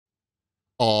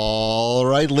All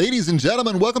right, ladies and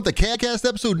gentlemen, welcome to CAGcast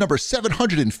episode number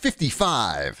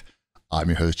 755. I'm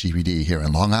your host, GPD, here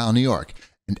in Long Island, New York.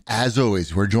 And as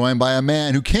always, we're joined by a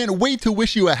man who can't wait to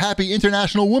wish you a happy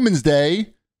International Women's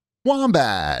Day,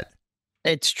 Wombat.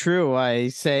 It's true. I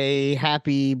say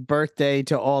happy birthday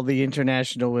to all the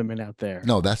international women out there.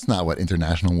 No, that's not what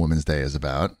International Women's Day is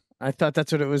about. I thought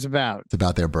that's what it was about. It's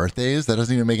about their birthdays? That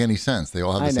doesn't even make any sense. They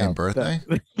all have the same birthday?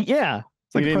 Yeah.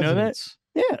 It's like you didn't know that? presidents.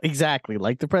 Yeah, exactly.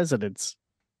 Like the presidents.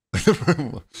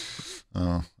 Oh,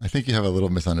 I think you have a little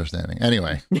misunderstanding.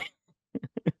 Anyway,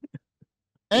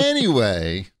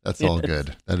 that's all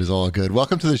good. That is all good.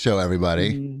 Welcome to the show,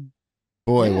 everybody.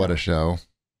 Boy, what a show.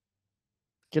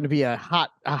 Going to be a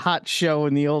hot show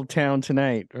in the old town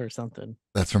tonight or something.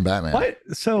 That's from Batman. What?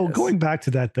 So Yes. going back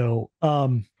to that though,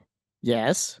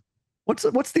 Yes.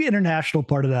 what's the international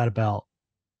part of that about?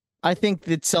 I think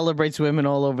it celebrates women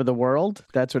all over the world.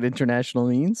 That's what international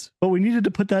means. But we needed to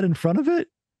put that in front of it.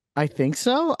 I think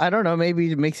so. I don't know.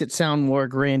 Maybe it makes it sound more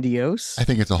grandiose I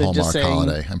think it's a They're just Hallmark saying-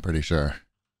 holiday. I'm pretty sure.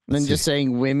 than Let's just see.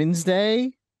 saying Women's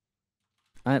Day.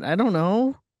 I don't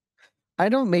know. I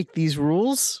don't make these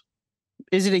rules.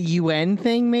 Is it a UN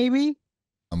thing, maybe?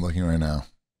 I'm looking right now.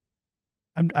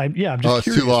 I'm just Oh, it's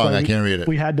curious too long. why I can't read it.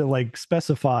 We had to like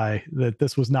specify that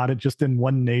this was not just in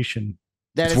one nation.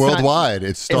 That It's it's not- worldwide.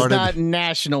 It It's started. not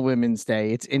National Women's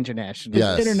Day. It's international.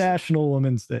 Yes. International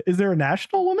Women's Day. Is there a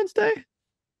National Women's Day?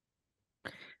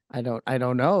 I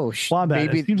don't know. Wombat,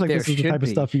 Maybe it seems like there this is the should type of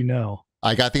be. stuff you know.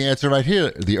 I got the answer right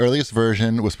here. The earliest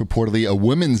version was purportedly a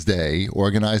Women's Day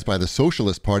organized by the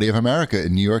Socialist Party of America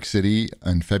in New York City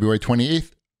on February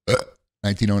 28th,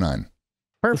 1909. The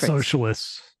Perfect.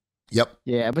 socialists. Yep.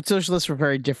 Yeah, but socialists were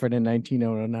very different in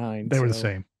 1909. They were the so-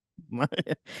 same.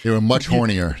 They were much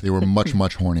hornier. They were much,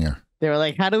 much hornier. They were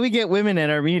like, "How do we get women at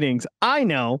our meetings?" I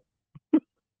know.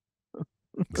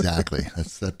 Exactly.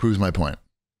 That proves my point.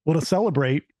 Well, to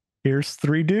celebrate, here's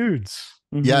three dudes.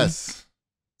 Mhm. Yes.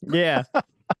 Yeah.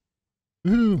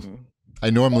 Woo. I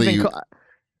normally Been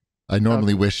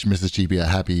ca- wish Mrs. Cheapy a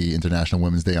happy International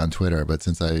Women's Day on Twitter, but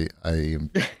since I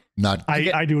am not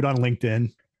I do it on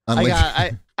LinkedIn. on I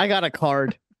LinkedIn, got a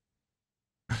card.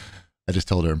 I just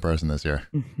told her in person this year.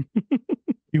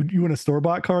 You win a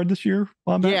store-bought card this year,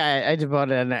 Wombat? Yeah, I just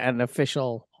bought an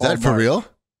official. Is that for Hallmark. real?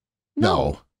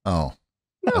 No. Oh.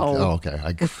 No. Oh, okay.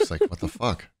 I was like, what the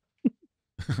fuck?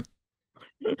 I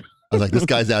was like, this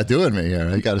guy's outdoing me here.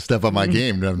 I got to step up my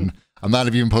game. I'm not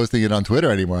even posting it on Twitter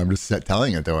anymore. I'm just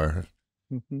telling it to her.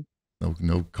 Mhm.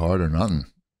 No card or nothing.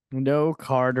 No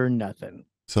card or nothing.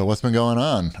 So what's been going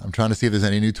on? I'm trying to see if there's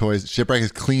any new toys. Shipwreck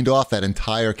has cleaned off that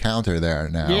entire counter there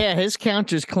now. Yeah, his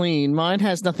counter's clean. Mine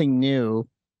has nothing new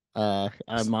on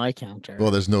my counter. Well,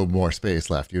 there's no more space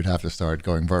left. You'd have to start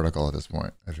going vertical at this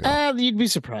point. I feel. You'd be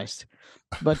surprised.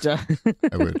 But I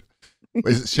would.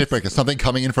 Is Shipwreck, is something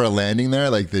coming in for a landing there,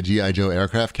 like the G.I. Joe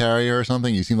aircraft carrier or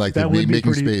something? You seem like they're That would be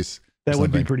making pretty- space. That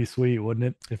would be something. pretty sweet, wouldn't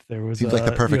it? If there was Seems like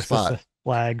the perfect USS spot.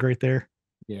 flag right there.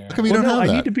 yeah. How come you Well, don't no, have I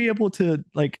that? need to be able to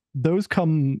like those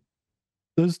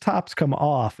tops come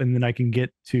off, and then I can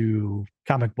get to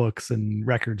comic books and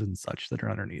records and such that are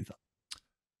underneath them.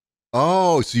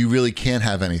 Oh, so you really can't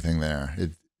have anything there.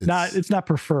 It's not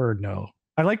preferred. No,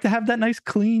 I like to have that nice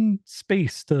clean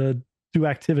space to do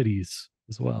activities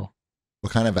as well.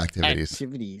 What kind of activities?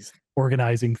 Activities.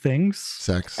 Organizing things,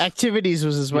 Sex. Activities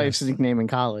was his wife's nickname in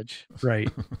college. right?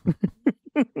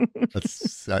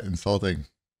 That's insulting.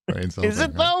 Very insulting. Is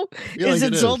it right? though? feel Is like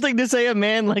it it is. insulting to say a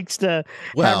man likes to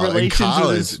Well, have in relations college.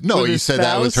 with his No, with you his said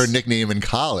that was her spouse? nickname in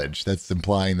college. That's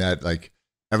implying that like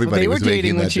Well, everybody they were was making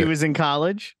dating when that she joke. was in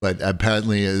college. But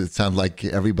apparently it sounded like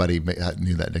everybody knew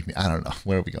that nickname. I don't know.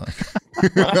 Where are we going?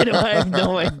 I have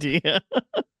no idea.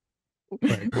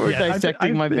 Right. We're Yeah, dissecting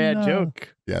I've my been, bad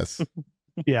joke. Yes.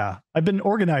 Yeah, I've been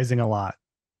organizing a lot.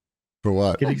 For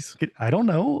what? I don't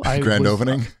know. Grand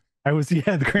opening?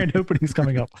 The grand opening's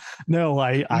coming up. No,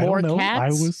 I More don't know. cats? I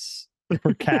was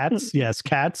for cats. Yes,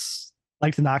 cats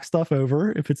like to knock stuff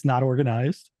over if it's not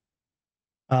organized.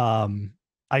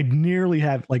 I nearly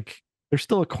have like there's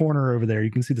still a corner over there.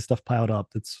 You can see the stuff piled up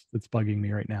that's bugging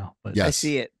me right now. But Yes. I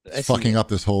see it. I It's see fucking it. up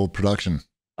this whole production.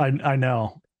 I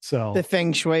know. So The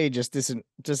feng shui just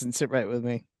doesn't sit right with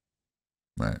me.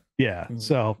 Right. yeah. Mhm.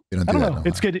 So You don't I do don't that know. no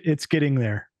It's more. good. It's getting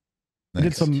there. I did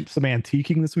Nice. some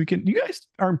antiquing this weekend. You guys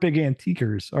aren't big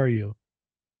antiquers, are you?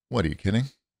 What, are you kidding?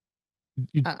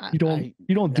 You I-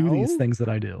 don't do these no. things that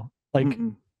I do. Like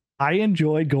Mm-mm. I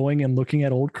enjoy going and looking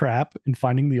at old crap and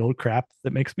finding the old crap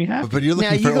that makes me happy. But you're Now,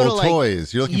 looking you for go to, old like-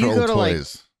 toys. You're looking you for go old to, like,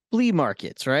 toys. flea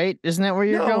markets, right? Isn't that where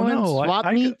you're No, going? no,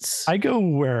 Swap meets. I go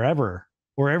wherever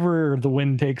the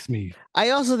wind takes me. I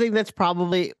also think that's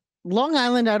probably Long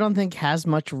Island, I don't think has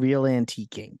much real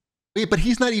antiquing. Wait, but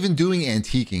he's not even doing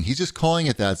antiquing. He's just calling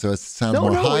it that, so it sounds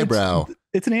more highbrow.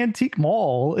 It's an antique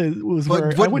mall. It was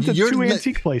But where I went to two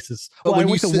antique places. But Well, I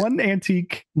went to one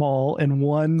antique mall and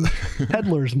one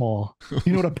peddler's mall.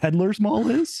 You know what a peddler's mall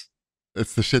is?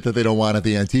 It's the shit that they don't want at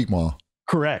the antique mall.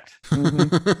 Correct.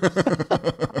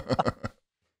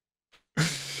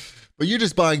 But you're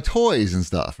just buying toys and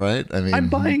stuff, right? I mean, I'm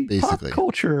buying basically pop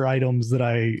culture items that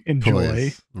I enjoy.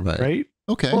 toys. Right.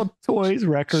 Okay. Well, toys,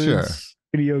 records, Sure.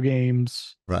 video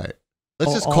games. Right.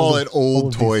 Let's just all call of- it all old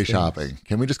of these toy things. shopping.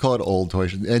 Can we just call it old toy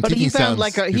shopping? But he found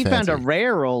Antiquing he found a fancy.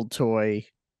 rare old toy.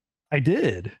 I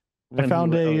did. when I he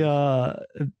found wrote-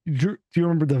 do you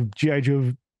remember the G.I.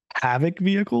 Joe Havoc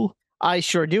vehicle? I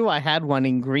sure do. I had one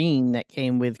in green that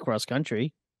came with cross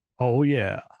country. Oh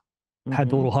yeah. Had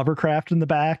the Mhm. little hovercraft in the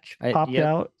back, popped yep.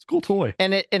 out. It's a cool toy.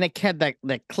 and it had that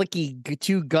clicky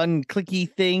two gun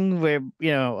clicky thing where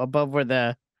above where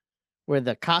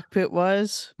the cockpit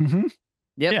was. Mm-hmm.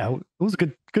 Yep. Yeah, it was a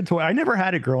good toy. I never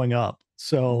had it growing up,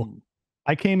 so Mm.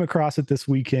 I came across it this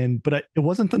weekend, but it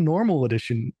wasn't the normal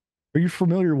edition. Are you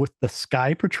familiar with the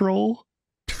Sky Patrol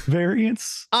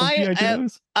variants of G.I.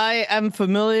 Joes? I am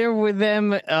familiar with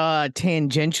them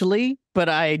tangentially, but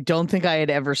I don't think I had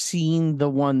ever seen the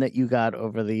one that you got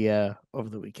over the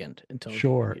weekend until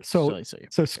Sure. you- So- until I saw your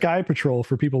So picture. Sky Patrol,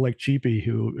 for people like Cheapy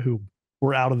who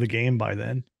were out of the game by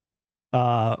then,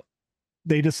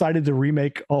 they decided to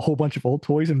remake a whole bunch of old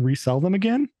toys and resell them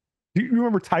again. Do you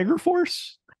remember Tiger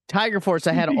Force? Tiger Force,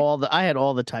 I had Cheapy. all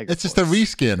the Tiger It's just a Force.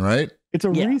 reskin, right? It's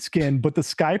a Yeah. reskin, but the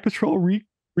Sky Patrol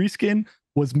reskin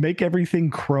was make everything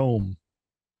chrome.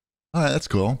 All right, that's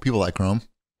cool. People like Chrome.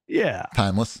 Yeah.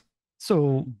 Timeless.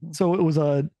 So it was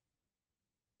a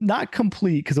not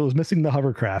complete because it was missing the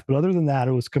hovercraft, but other than that,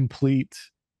 it was complete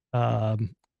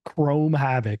Chrome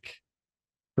Havoc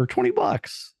for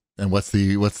 $20. And what's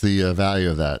the value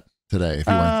of that today? If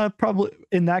you went, Probably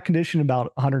in that condition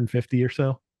about 150 or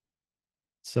so.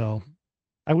 So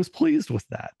I was pleased with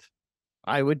that.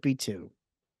 I would be too.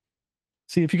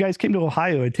 See, if you guys came to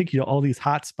Ohio, I'd take you to all these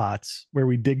hot spots where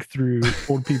we dig through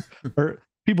old people or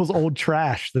people's old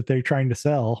trash that they're trying to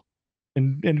sell,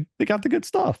 and they got the good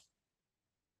stuff.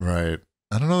 right.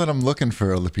 I don't know that I'm looking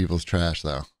for other people's trash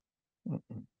though.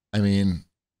 Mm-mm. I mean,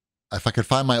 if I could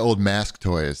find my old mask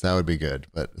toys, that would be good,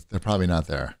 but they're probably not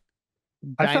there.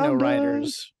 I Dino found,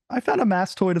 Riders. I found a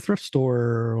mask toy at a thrift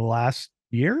store last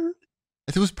year.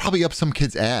 It was probably up some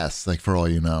kid's ass, like for all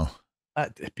you know.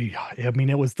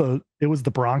 It was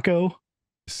the Bronco,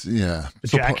 Yeah. the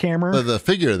So jackhammer. the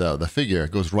figure though, the figure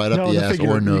goes right up No, the the ass figure,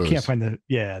 or nose. you can't find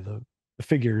the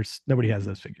figures. Nobody has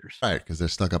those figures. Right, because they're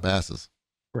stuck up asses.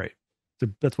 Right. So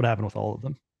that's what happened with all of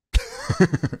them.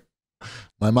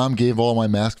 My mom gave all my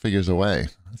mask figures away.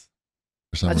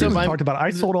 For some That's what reason. We talked about it.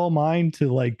 I sold all mine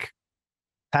to like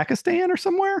Pakistan or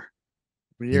somewhere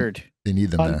Weird. They need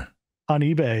them On- there. on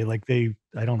eBay. Like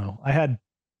I don't know. I had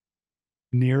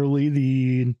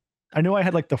I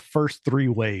had like the first 3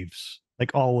 waves,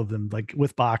 like all of them, like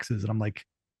with boxes. And I'm like,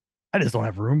 I just don't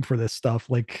have room for this stuff.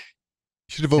 Like,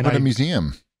 You should have opened a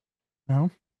museum.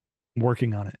 no, I'm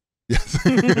working on it.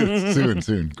 Yes.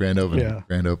 soon. Grand opening. Yeah.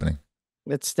 Grand opening.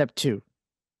 That's step 2.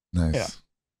 Nice. Yeah.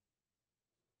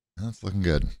 That's looking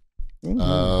good.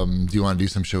 Mhm. Do you want to do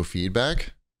some show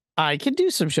feedback? I could do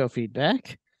some show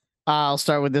feedback. I'll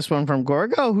start with this one from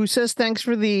Gorgo, who says, "Thanks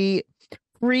for the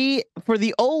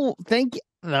thank you."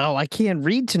 No, I can't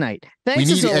read tonight. Thanks We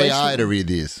need as always AI for- to read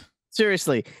these.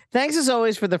 Seriously, thanks as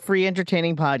always for the free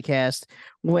entertaining podcast.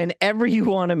 Whenever you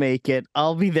want to make it,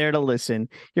 I'll be there to listen.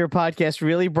 Your podcast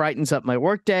really brightens up my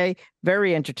workday.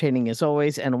 Very entertaining as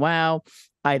always. And wow,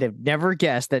 I'd have never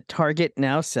guessed that Target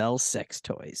now sells sex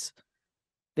toys.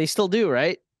 They still do,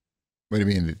 right? What do you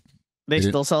mean? They They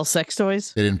didn't- still sell sex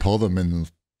toys? They didn't pull them in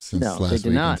since No, they last did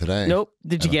week not. and today. Nope.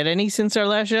 Did you I don't- get any since our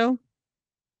last show?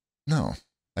 No,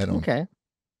 I don't. Okay.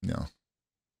 No.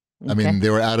 I mean, they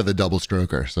were out of the double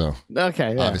stroker, so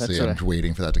okay. Yeah, obviously I'm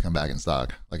waiting for that to come back in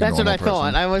stock. Like that's a what I normal thought.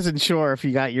 person. I wasn't sure if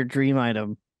you got your dream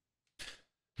item.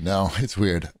 No, it's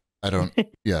weird. I don't.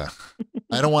 Yeah,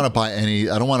 I don't want to buy any.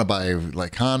 I don't want to buy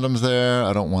like condoms there.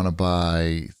 I don't want to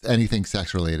buy anything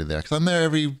sex related there because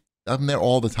I'm there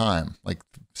all the time, like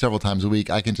several times a week.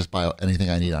 I can just buy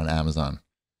anything I need on Amazon.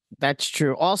 That's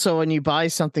true. Also, when you buy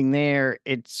something there,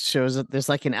 it shows that there's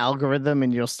like an algorithm,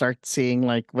 and you'll start seeing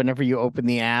like whenever you open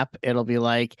the app, it'll be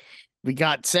like, "We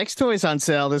got sex toys on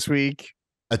sale this week."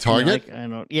 At And you're Target. like, I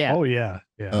don't. Yeah. Oh yeah.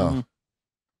 Oh,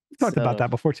 We talked about that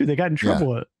before too. They got in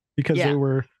trouble because Yeah.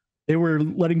 they were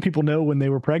letting people know when they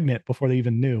were pregnant before they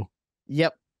even knew,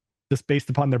 Yep. just based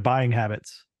upon their buying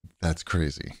habits. that's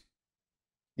crazy.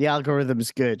 The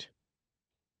algorithm's good.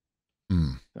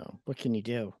 Hmm. So what can you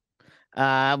do?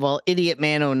 Well, Idiot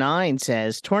Man 09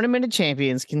 says Tournament of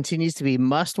Champions continues to be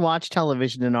must-watch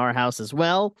television in our house as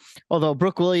well. Although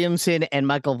Brooke Williamson and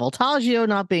Michael Voltaggio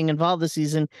not being involved this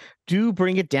season do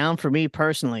bring it down for me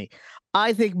personally.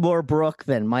 I think more Brooke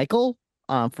than Michael.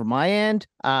 From my end,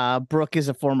 Brooke is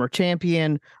a former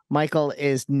champion. Michael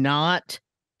is not,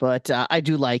 but I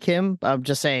do like him. I'm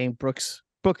just saying Brooke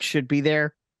should be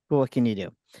there. But what can you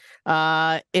do?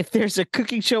 If there's a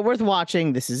cooking show worth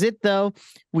watching, this is it, though.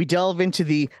 We delve into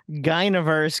the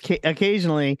Gynaverse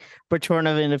occasionally, but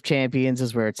Tournament of Champions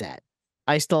is where it's at.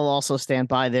 I still also stand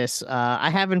by this. I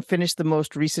haven't finished the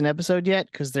most recent episode yet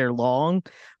because they're long,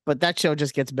 but that show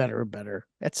just gets better and better.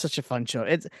 It's such a fun show.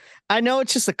 I know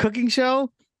it's just a cooking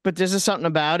show, but there's just something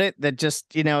about it that just,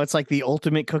 it's like the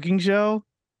ultimate cooking show.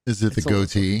 Is it the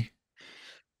goatee?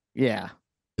 Yeah.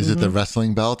 Is it the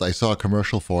wrestling belt? I saw a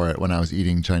commercial for it when I was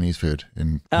eating Chinese food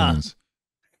in Queens.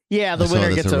 Yeah, the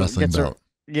winner gets a wrestling belt.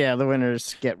 Yeah, the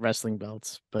winners get wrestling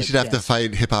belts. But you should have to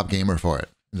fight Hip Hop Gamer for it.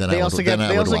 Then they I would, also then get I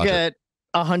they would also watch get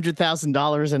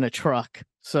 $100,000 in a truck.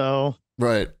 So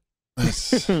right. there's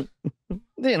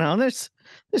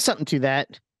something to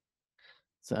that.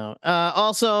 So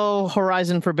also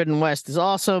Horizon Forbidden West is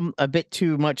awesome. A bit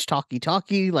too much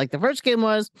talky like the first game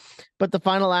was, but the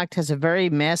final act has a very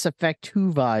Mass Effect 2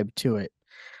 vibe to it.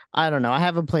 I don't know. I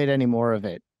haven't played any more of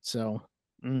it, so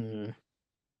I'm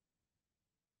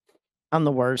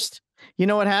the worst. You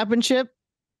know what happened, Chip?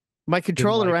 My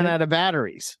controller ran out of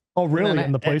batteries. Oh, really?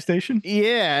 On the PlayStation?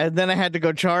 Yeah, and then I had to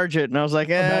go charge it, and I was like,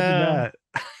 Imagine that.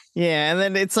 Yeah, and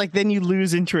then it's like then you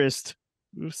lose interest.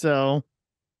 So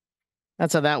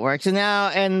that's how that works.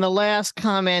 And the last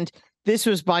comment, this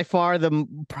was by far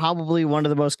probably one of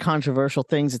the most controversial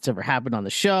things that's ever happened on the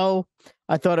show.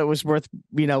 I thought it was worth,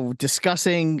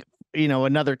 discussing,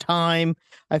 another time.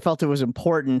 I felt it was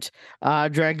important.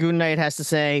 Dragoon Knight has to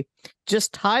say,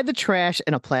 just tie the trash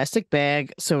in a plastic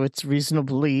bag so it's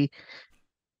reasonably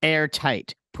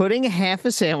airtight. Putting half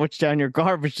a sandwich down your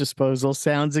garbage disposal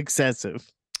sounds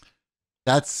excessive.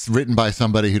 That's written by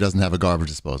somebody who doesn't have a garbage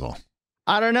disposal.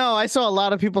 I don't know. I saw a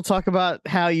lot of people talk about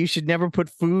how you should never put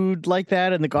food like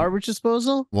that in the garbage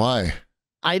disposal. Why?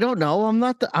 I don't know. I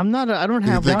don't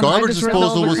have the one. garbage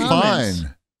disposal was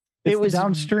fine. It was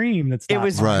downstream. It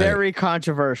was very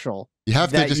controversial. You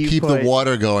have to just keep the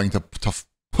water going to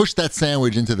push that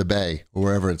sandwich into the bay or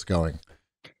wherever it's going,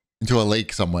 into a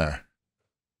lake somewhere.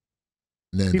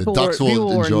 And then the ducks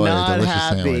will enjoy a delicious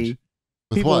sandwich.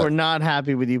 People were not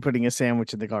happy with you putting a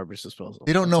sandwich in the garbage disposal.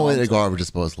 They don't know what a garbage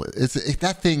disposal is.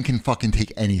 That thing can fucking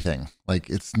take anything. Like,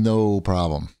 it's no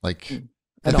problem. Like,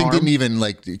 that thing didn't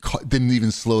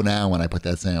even slow down when I put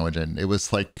that sandwich in. It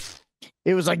was like, gimme.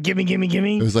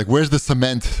 It was like, where's the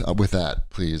cement with that,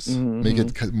 please? Mm-hmm. Make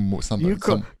it something.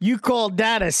 You called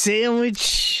that a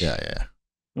sandwich? Yeah.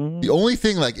 Mm-hmm. The only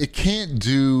thing, like, it can't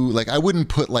do, like, I wouldn't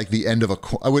put, like, the end of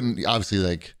I wouldn't, obviously,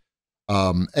 like,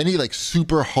 any, like,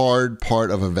 super hard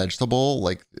part of a vegetable,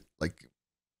 like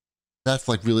that's,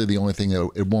 like, really the only thing that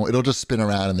it'll just spin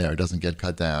around in there. It doesn't get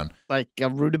cut down. Like a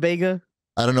rutabaga?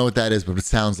 I don't know what that is, but it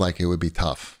sounds like it would be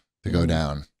tough to go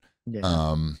down.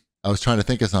 Yeah. I was trying to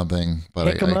think of something,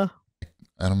 but I'm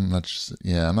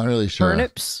not really sure.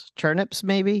 Turnips,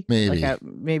 maybe.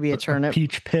 Maybe a turnip.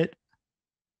 Peach pit.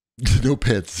 No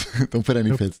pits. Don't put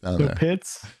any pits down there. No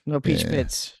pits. No peach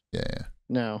pits. Yeah.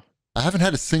 No. I haven't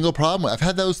had a single problem. I've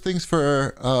had those things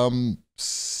for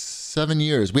 7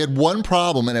 years. We had one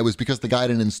problem, and it was because the guy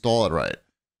didn't install it right.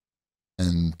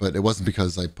 But it wasn't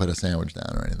because I put a sandwich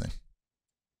down or anything.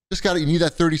 You need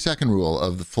that 30-second rule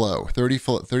of the flow. 30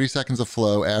 seconds of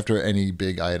flow after any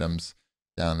big items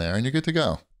down there, and you're good to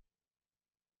go.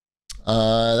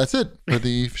 That's it for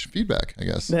the feedback, I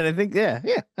guess. Then I think, yeah,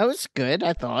 that was good.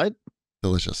 I thought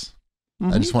delicious.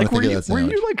 Mm-hmm. I just want to think of that sandwich.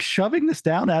 Were you like shoving this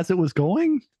down as it was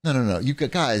going? No. You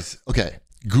guys, okay.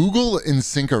 Google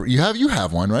InSinkerator. You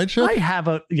have one, right, Chip? I have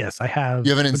yes, I have.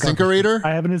 You have an InSinkerator?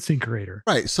 I have an InSinkerator.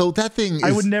 Right. So that thing is,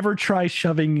 I would never try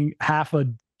shoving half a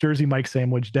Jersey Mike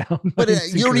sandwich down. But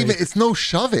you don't even, it's no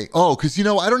shoving. Oh, because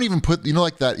I don't even put,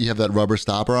 like that, you have that rubber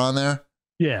stopper on there?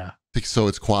 Yeah. So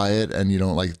it's quiet and you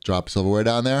don't like drop silverware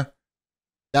down there.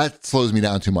 That slows me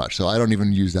down too much. So I don't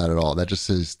even use that at all. That just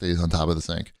stays on top of the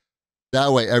sink.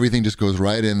 That way, everything just goes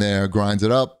right in there, grinds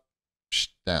it up,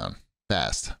 down,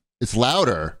 fast. It's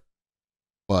louder,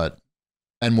 and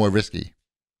more risky,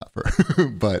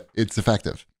 but it's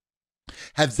effective.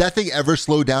 Has that thing ever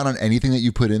slowed down on anything that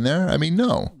you put in there? I mean,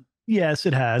 no. Yes,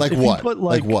 it has. Like if what? You put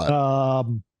like what?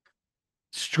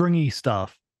 Stringy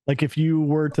stuff. Like if you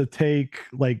were to take,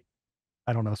 like,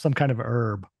 I don't know, some kind of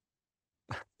herb.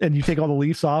 and you take all the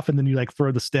leaves off, and then you like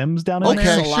throw the stems down in Okay,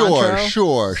 there.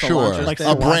 sure. Cilantro Like A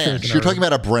cilantro branch. and You're talking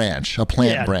about a branch, a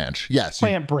plant Yeah. branch. Yes.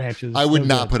 Plant branches. I would no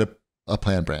not good. put a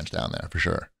plant branch down there for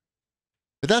sure.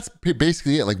 But that's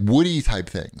basically it, like woody type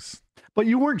things. But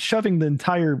you weren't shoving the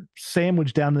entire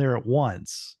sandwich down there at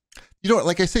once. You know,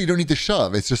 like I said, you don't need to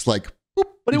shove. It's just like, boop,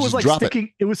 But you it was just like drop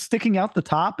sticking. It was sticking out the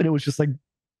top, and it was just like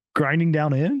grinding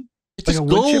down in. It Like just a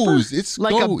wood chipper? goes. It's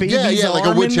Like a goes. baby's like a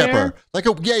arm wood in chipper. there? Like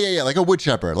a wood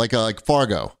chipper, like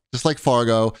Fargo, just like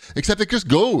Fargo, except it just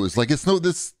goes. Like it's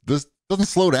this doesn't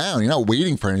slow down. You're not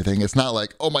waiting for anything. It's not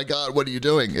like, oh my god, what are you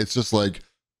doing? It's just like,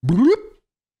 bloop,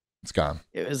 it's gone.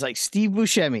 It was like Steve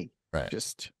Buscemi. Right.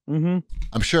 Just. I'm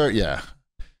sure. Yeah.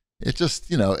 It just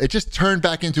it just turned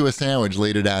back into a sandwich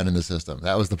later down in the system.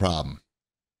 That was the problem.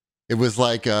 It was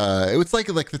like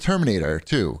the Terminator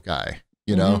 2 guy.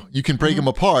 You know, you can break him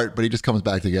apart, but he just comes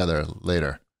back together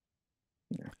later.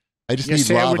 I just Your need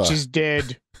sandwich lava. is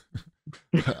dead.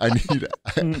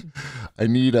 I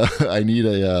need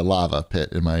a lava pit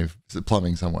in my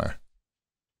plumbing somewhere.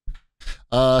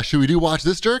 Should we watch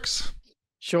this, jerks?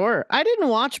 Sure. I didn't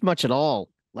watch much at all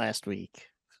last week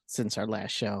since our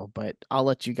last show, but I'll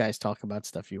let you guys talk about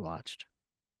stuff you watched.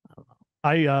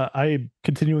 I'm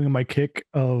continuing my kick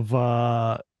of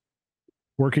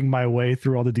working my way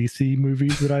through all the DC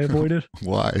movies that I avoided.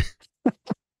 Why?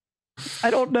 I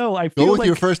don't know. I feel Go with like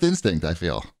your first instinct. I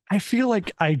feel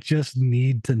like I just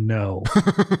need to know.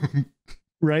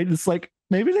 Right? It's like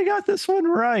maybe they got this one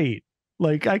right.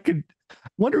 Like I could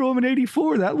Wonder Woman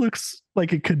 84. That looks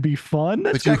like it could be fun.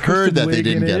 but you heard that they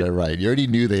didn't get it right. You already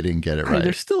knew they didn't get it right.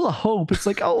 There's still a hope. It's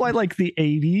like, oh, I like the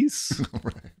 80s.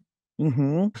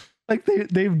 Right. Like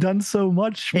they've done so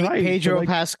much right. Pedro Like,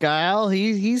 Pascal,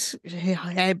 he's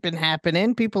been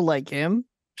happening. People like him.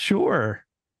 sure.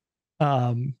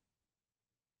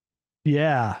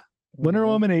 Yeah. Wonder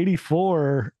Woman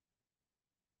 84.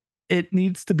 It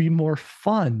needs to be more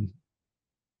fun.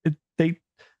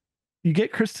 You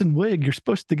get Kristen Wiig, you're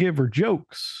supposed to give her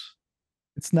jokes.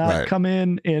 It's not Right. come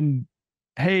in and,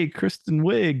 hey, Kristen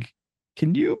Wiig,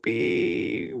 can you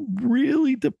be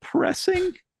really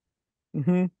depressing?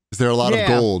 Is there a lot of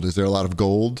gold? Is there a lot of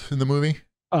gold in the movie?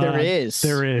 There is.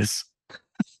 There is.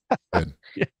 Good.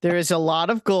 There is a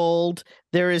lot of gold.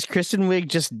 There is Kristen Wiig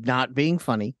just not being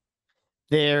funny.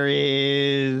 There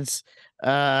is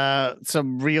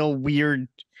some real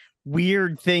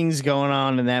weird things going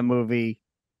on in that movie.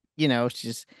 You know, it's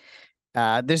just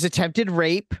there's attempted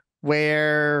rape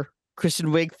where Kristen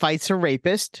Wiig fights her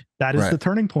rapist. That is Right. the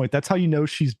turning point. That's how you know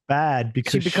she's bad,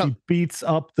 because she beats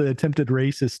up the attempted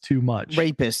racist too much.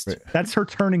 Rapist. Right. That's her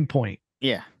turning point.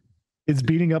 Yeah. Is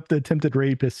beating up the attempted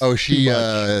rapist. Oh, too she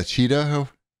much. Cheetah?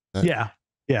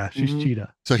 Yeah, she's Mhm.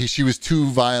 cheetah. So she was too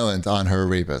violent on her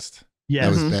rapist.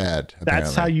 Yes. That was bad. That's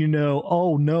how apparently. you know,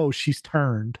 oh no, she's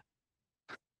turned.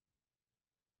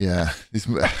 Yeah.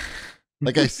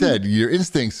 Like I said, your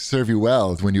instincts serve you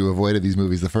well when you avoided these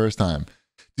movies the first time.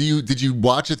 Did you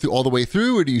watch it all the way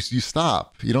through, or do you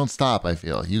stop? You don't stop, I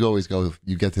feel. You always go,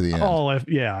 you get to the end. Oh,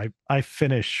 I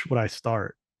finish what I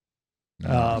start.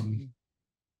 No.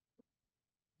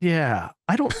 Yeah,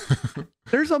 I don't.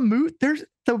 There's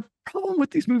the problem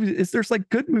with these movies is there's like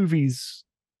good movies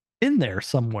in there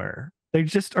somewhere. They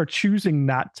just are choosing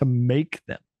not to make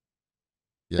them.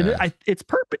 And Yeah.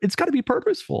 it's got to be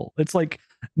purposeful. It's like,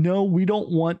 no, we don't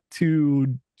want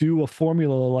to do a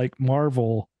formula like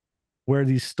Marvel where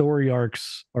these story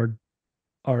arcs are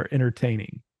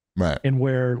entertaining Right. and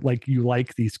where like you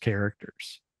like these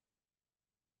characters.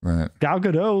 Right. Gal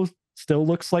Gadot still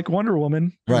looks like Wonder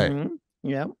Woman. Right. Mhm.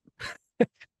 Yeah.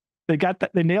 They got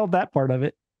that. They nailed that part of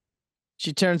it.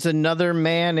 She turns another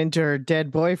man into her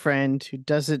dead boyfriend who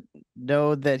doesn't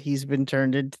know that he's been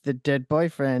turned into the dead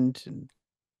boyfriend. And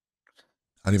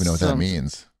I don't even know what that Some-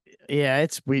 means. yeah,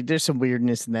 it's weird. There's some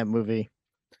weirdness in that movie.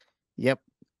 Yep.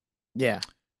 Yeah.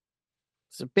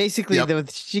 So basically, Yep.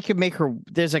 she can make her.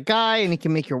 There's a guy, and he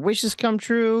can make her wishes come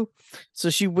true. So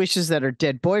she wishes that her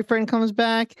dead boyfriend comes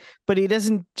back, but he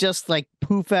doesn't just like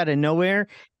poof out of nowhere.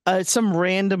 Some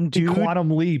random He dude. quantum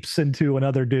leaps into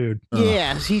another dude.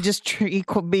 Yeah, he just yes,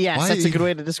 Why- that's a good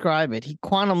way to describe it. He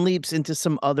quantum leaps into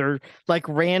some other like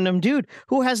random dude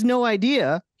who has no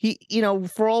idea. He,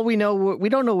 for all we know, we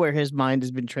don't know where his mind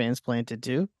has been transplanted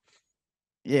to.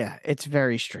 Yeah, it's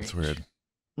very strange. It's weird.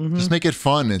 Mhm. Just make it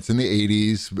fun. It's in the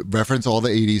 80s. Reference all the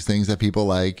 80s things that people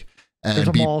like. There's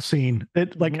a And mall scene.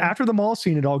 Mhm. After the mall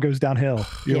scene, it all goes downhill.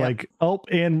 You're Yeah. like, oh,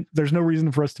 and there's no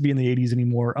reason for us to be in the 80s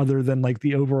anymore, other than like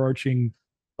the overarching,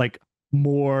 like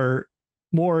more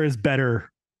is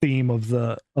better theme of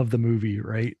the movie,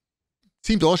 right?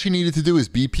 Seemed all she needed to do is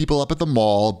beat people up at the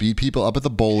mall, beat people up at the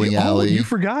bowling alley. You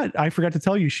forgot. I forgot to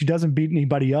tell you, she doesn't beat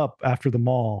anybody up after the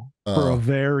mall for a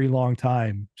very long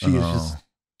time. She is just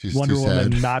she's Wonder too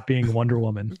Woman sad. not being Wonder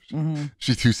Woman.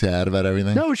 She's too sad about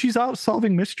everything. No, she's out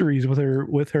solving mysteries with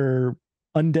her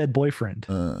undead boyfriend.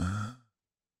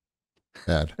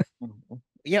 Sad.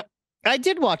 Yep. I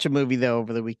did watch a movie though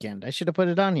over the weekend. I should have put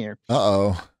it on here.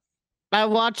 I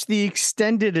watched the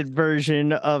extended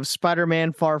version of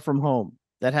Spider-Man Far From Home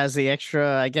that has the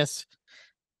extra, I guess,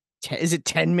 is it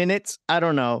 10 minutes? I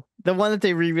don't know. The one that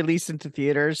they re-released into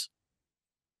theaters.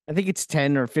 I think it's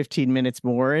 10 or 15 minutes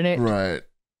more in it. Right.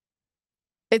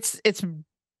 It's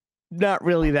not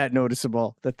really that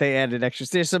noticeable that they added extras.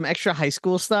 There's some extra high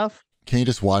school stuff. Can you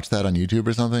just watch that on YouTube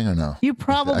or something, or no? You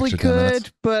probably could,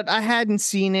 but I hadn't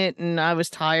seen it and I was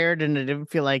tired and I didn't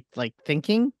feel like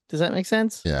thinking. Does that make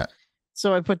sense? Yeah.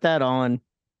 So I put that on.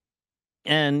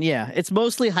 And yeah, it's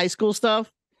mostly high school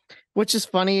stuff, which is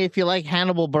funny. If you like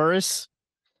Hannibal Buress,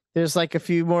 there's like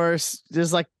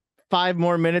there's like 5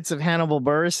 more minutes of Hannibal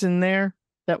Buress in there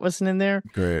that wasn't in there.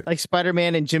 Great. Like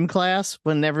Spider-Man in gym class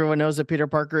when everyone knows that Peter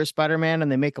Parker is Spider-Man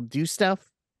and they make him do stuff.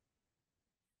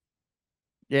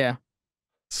 Yeah.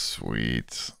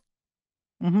 Sweet.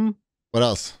 What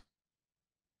else?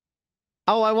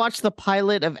 Oh, I watched the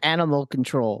pilot of Animal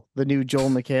Control, the new Joel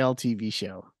McHale TV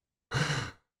show.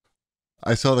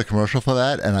 I saw the commercial for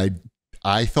that, and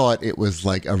I thought it was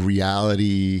like a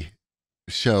reality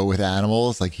show with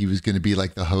animals. Like he was going to be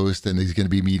like the host, and he's going to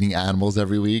be meeting animals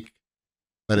every week.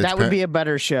 But that would be a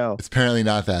better show. It's apparently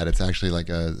not that. It's actually like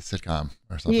a sitcom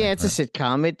or something. Yeah, it's a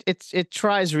sitcom. It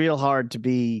tries real hard to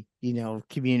be,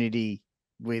 Community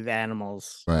with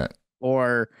animals, right?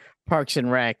 Or Parks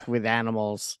and Rec with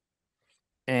animals.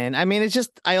 And I mean, it's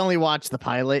just I only watched the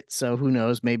pilot, so who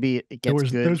knows? Maybe it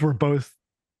gets good. Those were both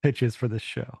pitches for this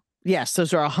show. Yes,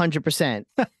 those are 100%.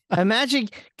 Imagine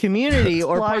Community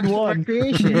or Parks and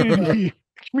Recreation.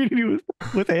 Community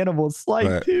with animals.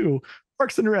 Slide 2,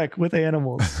 Parks and Rec with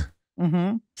animals.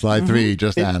 Slide 3,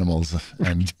 just animals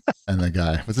and the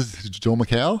guy. What's this? Joel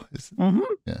McHale?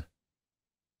 Yeah.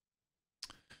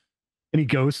 Any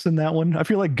ghosts in that one? I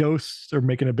feel like ghosts are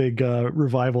making a big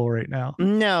revival right now.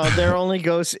 No, there are only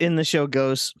ghosts in the show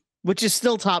Ghosts, which is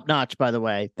still top notch, by the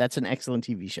way. That's an excellent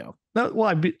TV show. No, well,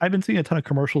 I've been seeing a ton of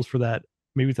commercials for that.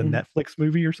 Maybe it's a Netflix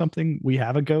movie or something. We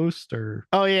Have a Ghost, or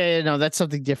no, that's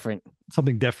something different.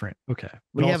 Something different. Okay,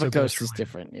 We Have a Ghost is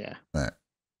different. Yeah. Right.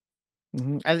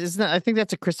 I think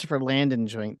that's a Christopher Landon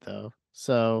joint though,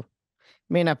 so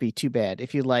may not be too bad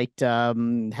if you liked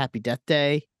Happy Death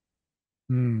Day.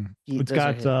 It's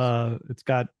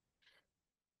got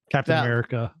Captain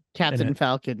America, Captain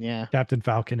Falcon, Captain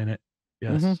Falcon in it.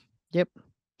 Yes. Yep.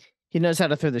 He knows how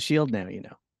to throw the shield now. He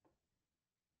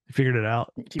figured it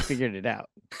out. He figured it out.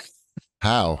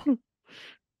 How?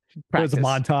 There's a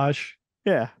montage.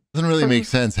 Yeah. Doesn't really make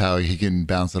sense how he can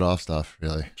bounce it off stuff.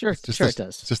 Really. Sure. It does.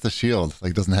 It's just a shield.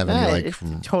 Like doesn't have any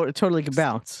totally can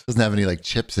bounce. Doesn't have any like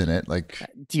chips in it. Like.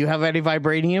 Do you have any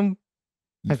vibranium?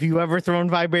 Have you ever thrown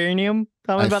vibranium?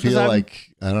 Tell me about the time.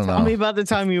 I don't know. Tell me about the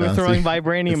time you were throwing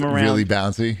vibranium around. Really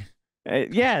bouncy.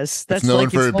 Yes, that's it's known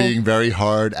for it being very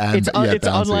hard and it's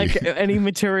bouncy. Unlike any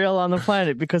material on the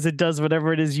planet because it does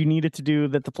whatever it is you need it to do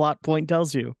that the plot point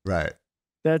tells you. Right.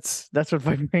 That's what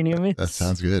vibranium is. That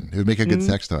sounds good. It would make a good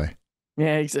sex toy.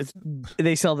 Yeah,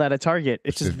 they sell that at Target.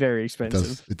 It's just very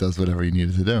expensive. It does whatever you need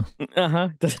it to do.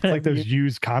 It's like those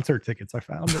used concert tickets I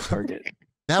found at Target.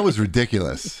 That was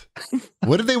ridiculous.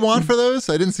 What did they want for those?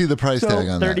 I didn't see the price tag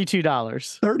on that. $32.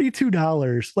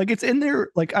 $32. Like it's in there.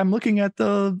 Like I'm looking at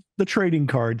the trading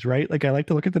cards, right? Like I like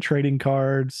to look at the trading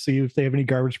cards, see if they have any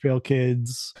Garbage Pail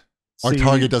Kids. Our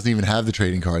Target doesn't even have the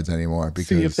trading cards anymore because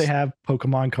see if they have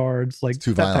Pokemon cards, like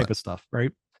that type of stuff,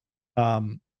 right?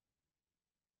 And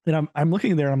I'm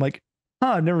looking there and I'm like,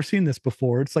 I've never seen this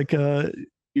before. It's like the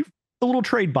little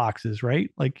trade boxes, right?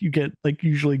 Like you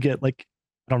usually get like,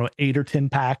 I don't know, 8 or 10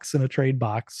 packs in a trade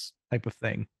box type of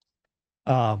thing.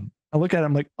 I look at it,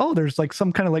 I'm like, oh, there's like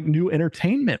some kind of like new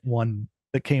entertainment one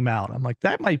that came out. I'm like,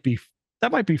 that might be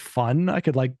fun. I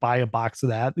could like buy a box of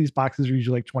that. These boxes are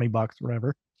usually like $20 or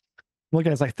whatever. I'm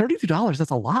looking at it's like $32.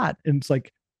 That's a lot. And it's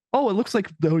like, oh, it looks like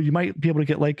though you might be able to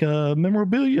get like a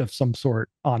memorabilia of some sort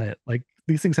on it. Like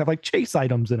these things have like chase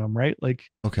items in them, right? Like,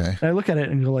 okay. And I look at it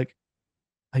and you're like,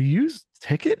 a used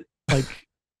ticket? Like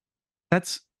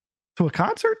that's to a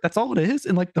concert? That's all it is.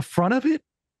 And like the front of it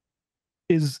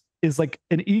is like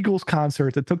an Eagles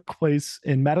concert that took place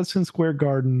in Madison Square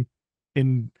Garden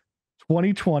in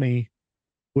 2020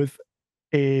 with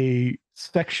a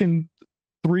section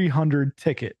 300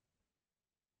 ticket.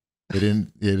 They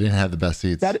didn't have the best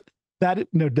seats.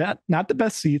 not the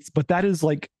best seats, but that is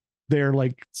like their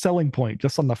like selling point,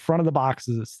 just on the front of the box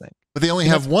is this thing. But they only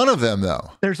have one of them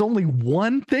though. There's only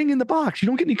one thing in the box. You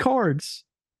don't get any cards.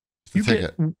 You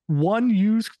get one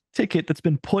used ticket that's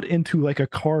been put into like a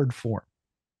card form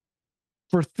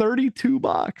for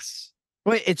 $32.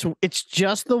 Wait, it's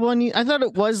just the one. I thought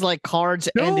it was like cards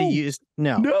and a used.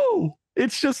 No,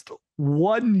 it's just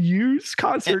one used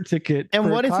concert ticket. And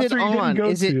what is it on?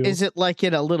 Is it like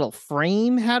in a little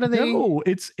frame? How do they? No,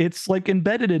 it's like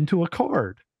embedded into a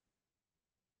card.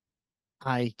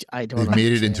 I don't. They've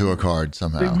made it into a card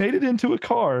somehow. They've made it into a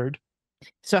card.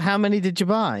 So how many did you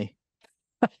buy?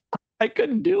 I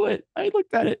couldn't do it. I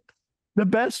looked at it. The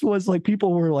best was like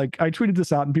people were like, I tweeted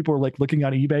this out and people were like looking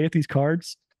on eBay at these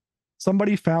cards.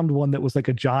 Somebody found one that was like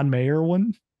a John Mayer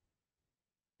one.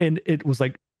 And it was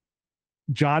like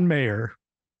John Mayer.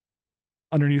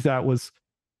 Underneath that was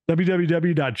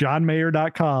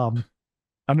www.johnmayer.com.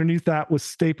 Underneath that was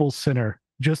Staples Center,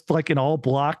 just like in all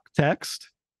block text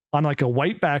on like a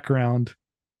white background.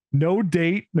 No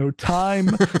date, no time,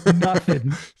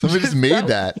 nothing. Somebody just made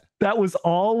that. That was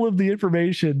all of the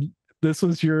information. This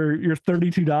was your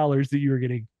 $32 that you were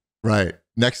getting. Right.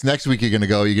 Next week you're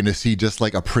gonna see just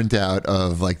like a printout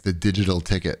of like the digital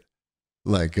ticket.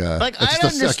 Like I just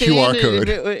understand a QR code.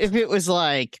 If it was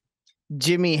like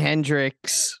Jimi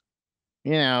Hendrix,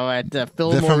 at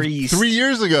Fillmore from East 3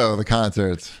 years ago, the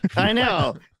concerts. I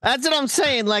know. That's what I'm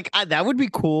saying. Like that would be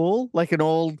cool. Like an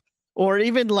old, or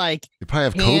even like You probably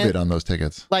have COVID on those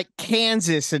tickets. like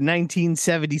Kansas in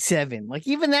 1977. Like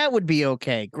even that would be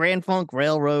okay. Grand Funk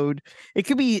Railroad. It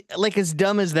could be like as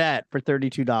dumb as that for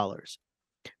 $32.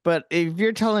 But if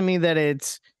you're telling me that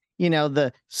it's,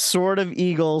 the sort of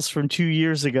Eagles from 2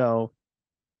 years ago,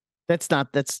 that's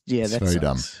very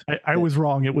dumb. I was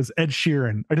wrong. It was Ed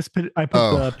Sheeran. I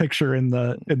put the picture in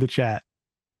the chat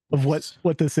of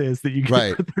what this is that you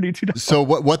get for $32. So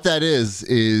what that is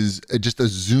just a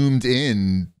zoomed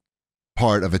in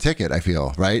part of a ticket, I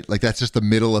feel, right? Like that's just the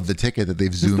middle of the ticket that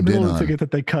they've zoomed in on. The ticket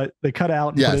that they cut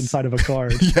out and put inside of a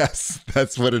card. Yes,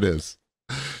 that's what it is.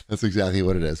 That's exactly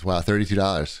what it is. Wow,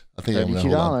 $32. I think I'm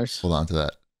gonna hold on to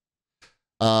that.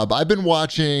 But I've been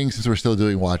watching, since we're still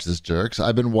doing Watch This Jerks,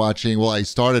 I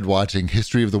started watching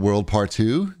History of the World Part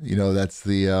 2. That's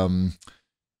the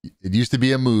it used to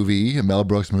be a movie, a Mel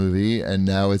Brooks movie, and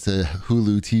now it's a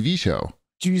Hulu TV show.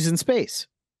 Jews in Space.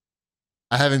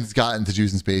 I haven't gotten to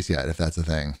Jews in Space yet, if that's a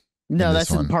thing. No,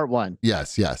 that's in part 1.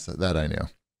 Yes, that I knew.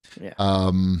 Yeah.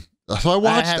 So I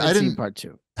watched. I haven't seen part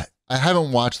 2. I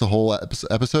haven't watched the whole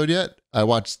episode yet. I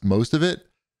watched most of it.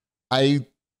 I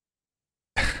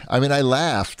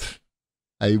laughed.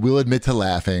 I will admit to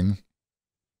laughing,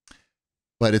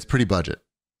 but it's pretty budget,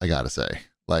 I gotta say.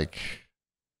 Like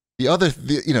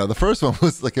the first one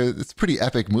was like it's a pretty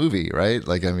epic movie, right?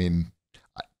 Like, it's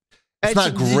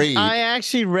not great. I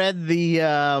actually read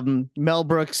the Mel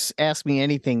Brooks Ask Me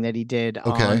Anything that he did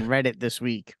on Reddit this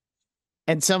week.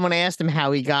 And someone asked him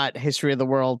how he got History of the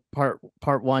World Part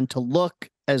 1 to look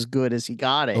as good as he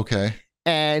got it. Okay.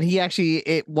 And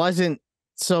it wasn't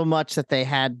so much that they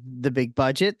had the big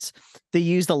budgets. They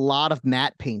used a lot of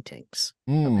matte paintings,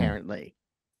 apparently.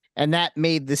 And that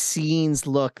made the scenes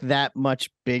look that much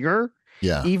bigger.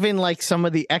 Yeah. Even like some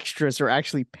of the extras are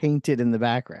actually painted in the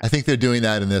background. I think they're doing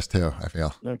that in this too, I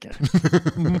feel. Okay.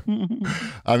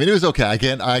 It was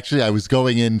okay. I was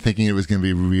going in thinking it was going to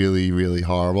be really, really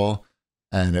horrible.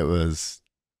 And it was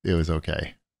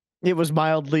okay. It was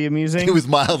mildly amusing. It was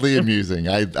mildly amusing.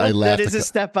 I laughed. That is a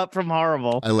step up from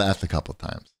horrible. I laughed a couple of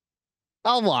times.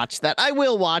 I'll watch that. I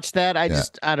will watch that. I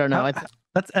don't know.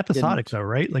 That's episodic though,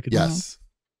 right? Like yes.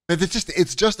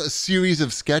 It's just a series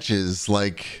of sketches.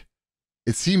 Like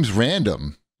it seems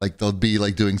random. Like they'll be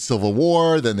like doing Civil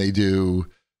War, then they do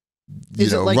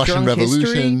like Russian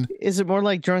Revolution. History? Is it more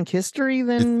like Drunk History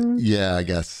than? Yeah, I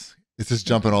guess. It's just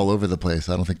jumping all over the place.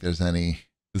 I don't think there's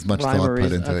much thought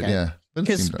put into it. Yeah.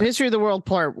 Because History of the World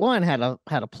Part 1 had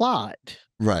a plot.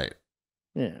 Right.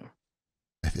 Yeah.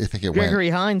 I think it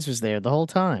Gregory Hines was there the whole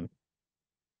time.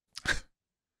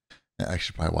 Yeah, I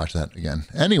should probably watch that again.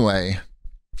 Anyway,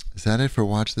 is that it for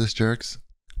Watch This Jerks?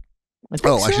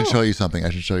 I should show you something.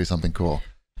 I should show you something cool.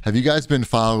 Have you guys been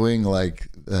following like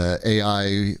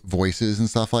AI voices and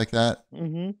stuff like that?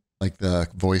 Mm-hmm. Like the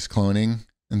voice cloning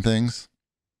and things?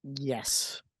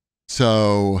 Yes.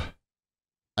 So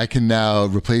I can now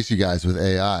replace you guys with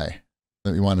AI.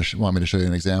 You want me to show you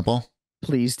an example?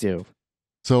 Please do.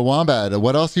 So Wombat,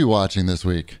 what else are you watching this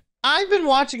week? I've been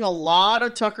watching a lot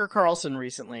of Tucker Carlson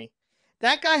recently.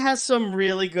 That guy has some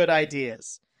really good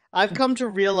ideas. I've come to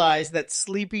realize that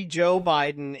sleepy Joe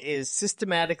Biden is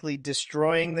systematically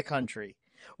destroying the country.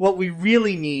 what we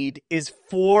really need is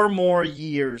 4 more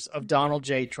years of Donald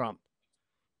J. Trump.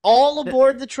 All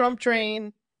aboard the Trump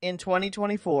train in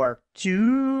 2024.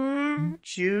 Choo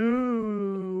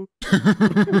choo.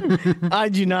 I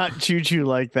do not choo-choo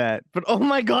like that. But oh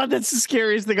my God, that's the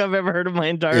scariest thing I've ever heard in my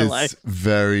entire life. It's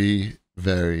very,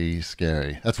 very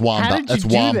scary. That's How Wombat. did you That's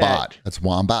do Wombat. that? That's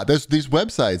Wombat. There's these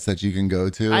websites that you can go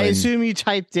to. I and- assume you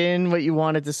typed in what you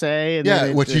wanted to say. And Yeah,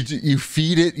 then what you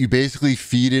feed it, you basically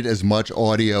feed it as much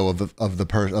audio of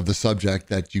the subject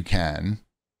that you can,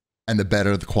 and the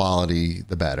better the quality,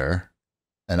 the better.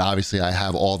 And obviously, I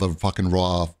have all the fucking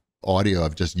raw audio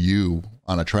of just you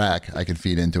on a track I can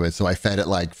feed into it. So I fed it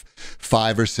like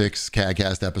 5 or 6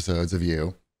 CAGcast episodes of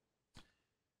you,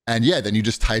 and yeah, then you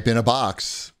just type in a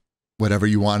box whatever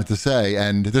you wanted to say.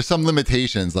 And there's some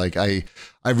limitations. Like I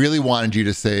really wanted you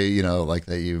to say, like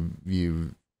that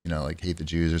you like hate the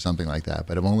Jews or something like that,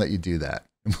 but it won't let you do that.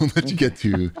 It won't let you get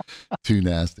too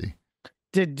nasty.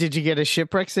 Did you get a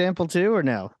shipwreck sample too, or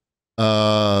no?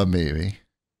 Maybe.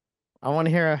 I want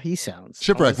to hear how he sounds.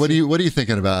 Shipwreck, what are you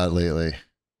thinking about lately?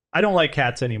 I don't like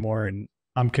cats anymore, and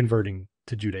I'm converting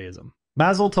to Judaism.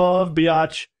 Mazel tov,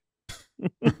 biatch.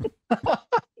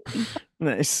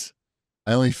 Nice.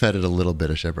 I only fed it a little bit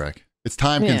of Shipwreck. It's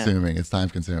time consuming. It's time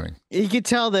consuming. You could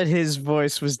tell that his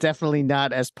voice was definitely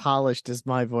not as polished as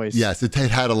my voice. Yes, it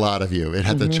had a lot of you. It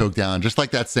had to choke down, just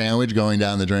like that sandwich going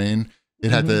down the drain.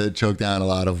 It had to choke down a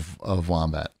lot of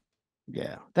Wombat.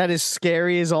 Yeah, that is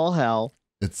scary as all hell.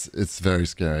 It's very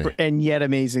scary and yet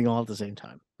amazing all at the same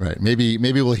time. Right. Maybe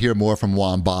we'll hear more from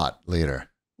Wombat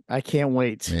later. I can't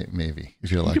wait. Maybe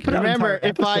if you're lucky. Remember,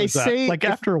 if I say like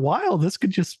after a while, this could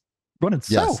just run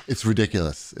itself. Yes, it's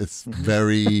ridiculous. It's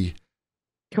very.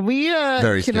 Can we?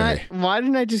 Very can scary. Why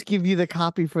didn't I just give you the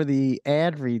copy for the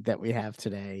ad read that we have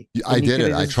today? I did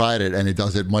it. I tried it, and it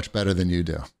does it much better than you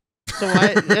do. So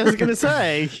I was gonna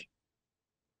say.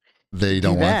 They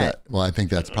don't want that. Well, I think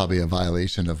that's probably a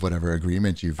violation of whatever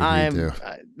agreement you've agreed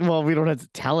to. Well, we don't have to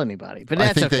tell anybody, but that's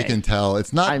I think okay. they can tell.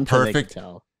 It's not perfect.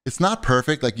 It's not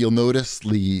perfect. Like you'll notice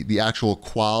the actual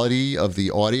quality of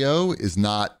the audio is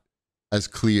not as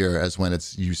clear as when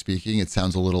it's you speaking. It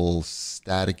sounds a little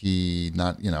staticky,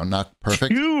 not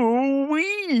perfect. 2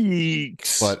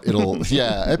 weeks. But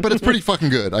but it's pretty fucking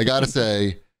good. I gotta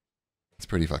say, it's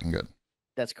pretty fucking good.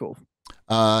 That's cool.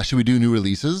 Should we do new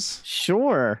releases?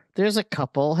 Sure. There's a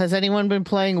couple. Has anyone been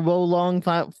playing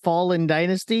Wolong Fallen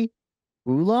Dynasty?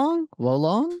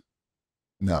 Wolong?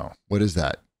 No. What is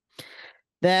that?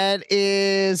 That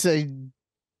is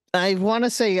I want to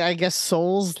say, I guess,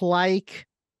 Souls-like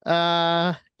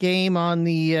game on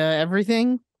the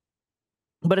everything,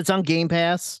 but it's on Game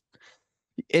Pass.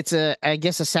 It's I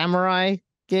guess a samurai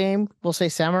game. We'll say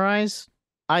samurais.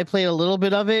 I played a little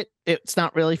bit of it. It's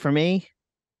not really for me.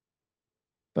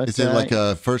 But is it like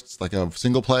a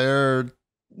single player?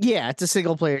 Yeah, it's a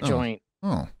single player joint.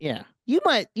 Oh. Yeah. You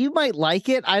might like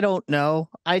it. I don't know.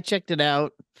 I checked it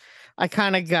out. I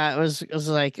kind of was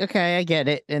like, okay, I get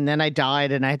it. And then I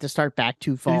died and I had to start back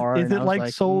too far. Is it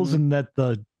like Souls in that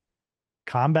the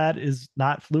combat is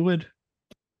not fluid?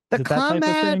 The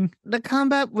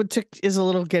combat is a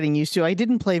little getting used to. I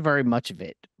didn't play very much of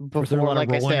it before. There's a lot of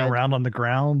rolling around on the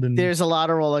ground, and there's a lot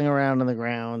of rolling around on the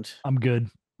ground. I'm good.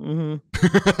 Mm-hmm.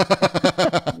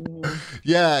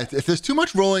 Yeah, if there's too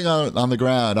much rolling on the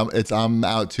ground, I'm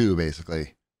out too,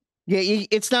 basically. Yeah,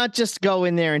 it's not just go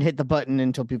in there and hit the button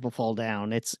until people fall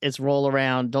down. It's roll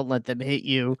around. Don't let them hit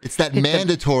you. It's that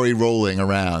mandatory rolling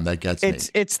around that gets me.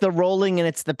 It's the rolling and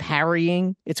it's the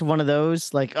parrying. It's one of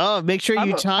those like, oh, make sure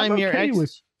you time your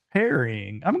with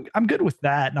parrying. I'm good with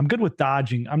that, and I'm good with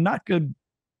dodging. I'm not good.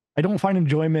 I don't find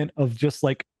enjoyment of just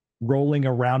like rolling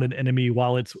around an enemy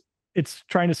while it's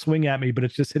trying to swing at me, but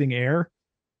it's just hitting air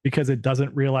because it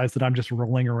doesn't realize that I'm just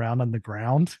rolling around on the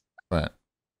ground. Right.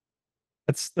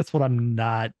 That's what I'm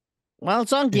not. Well,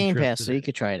 it's on Game Pass, so you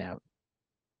could try it out.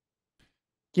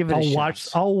 Give it a shot.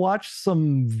 I'll watch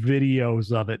some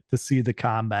videos of it to see the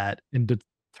combat and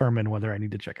determine whether I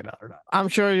need to check it out or not. I'm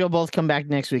sure you'll both come back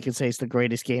next week and say it's the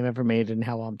greatest game ever made and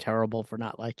how I'm terrible for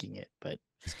not liking it. But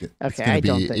it's going to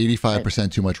be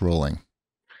 85% too much rolling.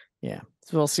 Yeah,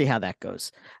 so we'll see how that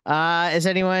goes. Has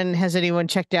anyone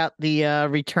checked out the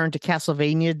Return to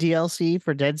Castlevania DLC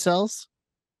for Dead Cells?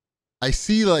 I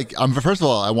see, first of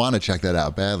all, I want to check that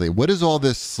out badly. What is all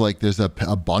this, there's a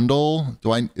bundle?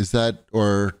 How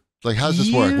does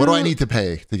this work? What do I need to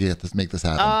pay to make this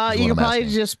happen? You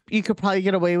could probably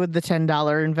get away with the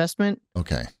 $10 investment.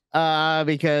 Okay.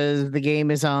 Because the game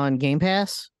is on Game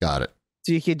Pass. Got it.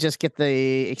 So you could just get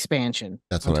the expansion.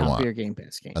 That's what I want. Of your Game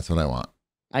Pass game. That's what I want.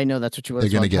 I know that's what you were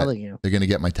telling you. They're going to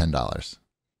get my $10.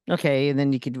 Okay, and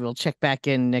then we'll check back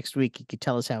in next week. You could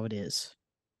tell us how it is.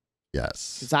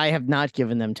 Yes. Because I have not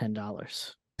given them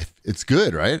 $10. It's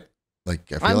good, right?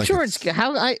 Like I feel I'm like sure it's good.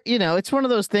 It's one of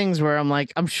those things where I'm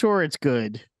like, I'm sure it's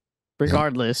good,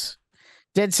 regardless.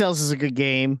 Dead Cells is a good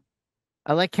game.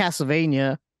 I like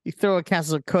Castlevania. You throw a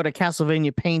coat of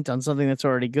Castlevania paint on something that's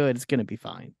already good, it's gonna be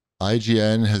fine.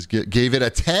 IGN has gave it a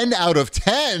 10 out of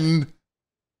 10.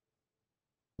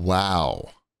 Wow.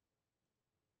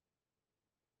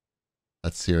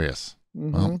 That's serious.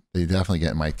 Mhm. Well, they definitely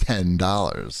get my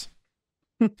 $10.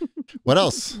 What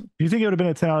else? Do you think it would have been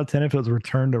a 10 out of 10 if it was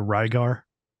Return to Rygar?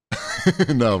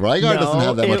 No, Rygar doesn't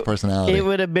have that much personality. It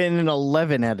would have been an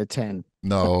 11 out of 10.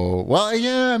 No. Well,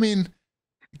 yeah, I mean,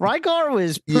 Rygar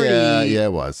was pretty. Yeah,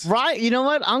 it was. Right. You know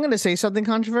what? I'm going to say something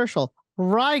controversial.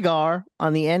 Rygar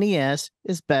on the NES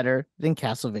is better than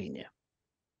Castlevania.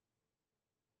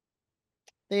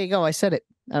 There you go. I said it.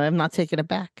 And I'm not taking it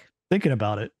back. Thinking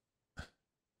about it.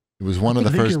 It was one of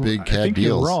the first big I CAG think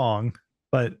deals. You're wrong,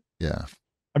 but yeah,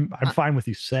 I'm fine with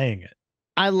you saying it.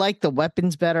 I like the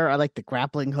weapons better. I like the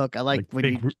grappling hook. I like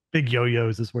when big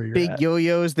yo-yos is where you're big at.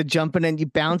 yo-yos, the jumping and you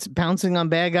bouncing on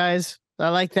bad guys. I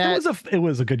like that. It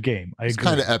was a good game. It's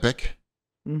kind of epic.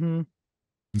 Mm-hmm.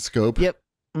 In scope. Yep.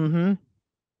 Mm-hmm.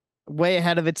 Way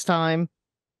ahead of its time.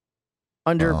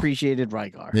 Underappreciated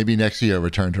Rygar. Maybe next year,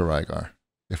 Return to Rygar.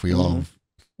 If we all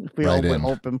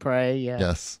hope and pray. Yeah.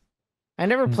 Yes. I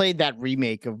never played that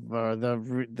remake of the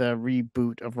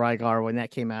reboot of Rygar when that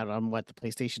came out on the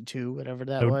PlayStation 2, whatever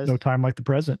that was. No time like the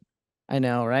present. I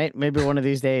know, right? Maybe one of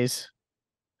these days.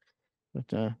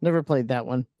 But never played that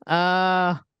one.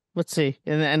 Let's see.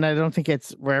 And I don't think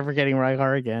we're ever getting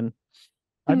Rygar again.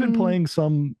 I've been playing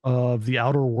some of the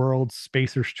Outer Worlds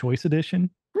Spacer's Choice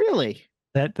Edition. Really?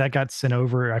 That got sent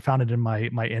over. I found it in my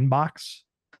inbox.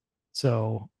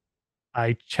 So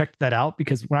I checked that out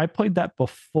because when I played that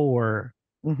before,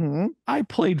 I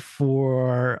played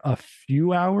for a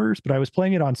few hours, but I was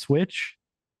playing it on Switch,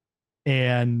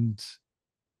 and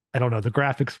I don't know, the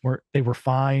graphics were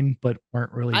fine, but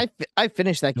weren't really. I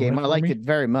finished that game. I liked it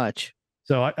very much.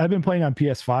 So I've been playing on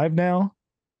PS5 now,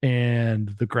 and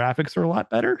the graphics are a lot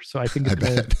better. So I think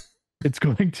it's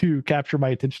going to capture my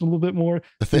attention a little bit more.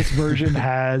 This version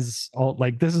has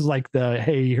this is like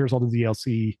hey, here's all the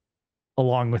DLC,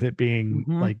 along with it being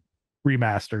like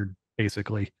remastered,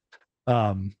 basically.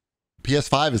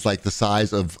 PS5 is like the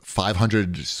size of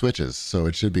 500 Switches, so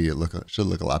it should look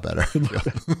a lot better.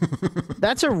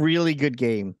 That's a really good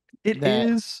game. It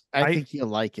is. I think you'll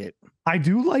like it. I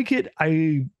do like it.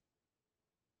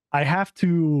 I have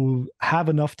to have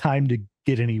enough time to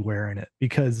get anywhere in it,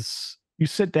 because you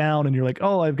sit down and you're like,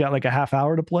 oh, I've got like a half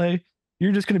hour to play.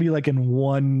 You're just going to be like in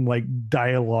one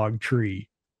dialogue tree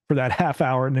for that half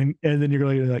hour, and then you're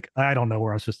going to be like, I don't know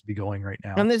where I'm supposed to be going right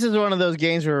now. And this is one of those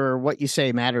games where what you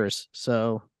say matters.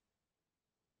 So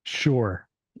sure.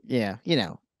 Yeah,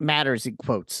 matters in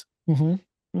quotes.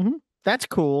 Mm-hmm. That's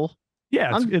cool.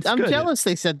 Yeah, it's I'm good. jealous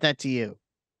they said that to you.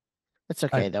 That's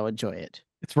okay. They'll enjoy it.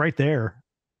 It's right there.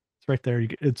 It's right there.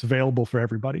 It's available for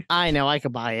everybody. I know I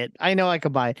could buy it.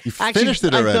 You finished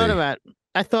it already.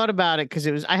 I thought about it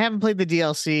because I haven't played the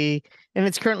DLC, and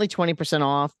it's currently 20%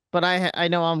 off. But I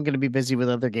know I'm going to be busy with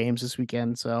other games this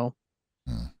weekend, so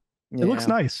it looks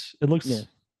nice. It looks. Yeah.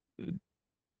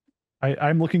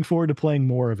 I'm looking forward to playing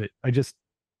more of it. I just,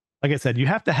 like I said, you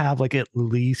have to have at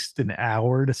least an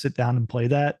hour to sit down and play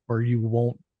that, or you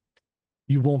won't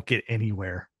get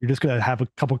anywhere. You're just going to have a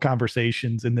couple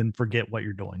conversations and then forget what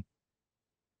you're doing.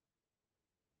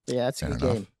 Yeah, that's a good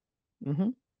game. Mm-hmm.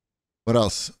 What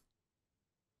else?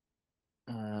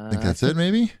 I think that's it,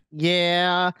 maybe?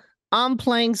 Yeah. I'm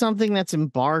playing something that's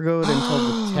embargoed until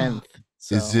the 10th.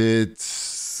 So. Is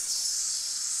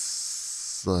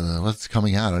it... what's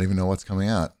coming out? I don't even know what's coming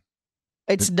out.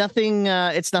 It's nothing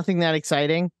that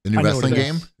exciting. The new wrestling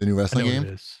game? The new wrestling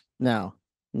game? No.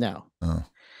 Oh.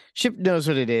 Ship knows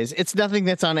what it is. It's nothing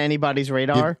that's on anybody's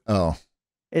radar.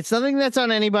 It's nothing that's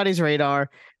on anybody's radar.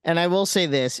 And I will say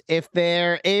this, if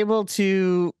they're able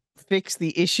to fix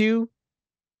the issue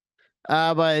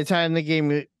by the time the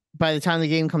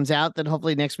game comes out, then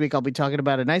hopefully next week I'll be talking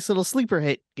about a nice little sleeper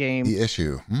hit game. The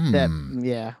issue.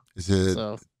 Is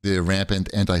it the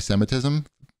rampant anti-Semitism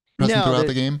present throughout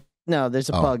the game? No, there's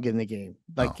a bug in the game.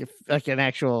 Like an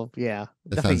actual, That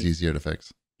sounds easier to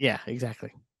fix. Yeah,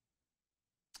 exactly.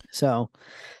 So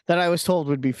that I was told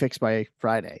would be fixed by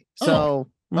Friday. So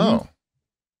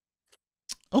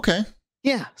okay.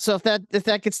 Yeah. So if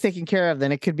that gets taken care of,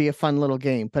 then it could be a fun little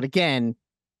game. But again,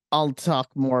 I'll talk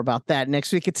more about that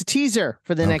next week. It's a teaser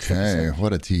for the next episode.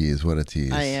 What a tease.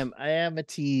 I am a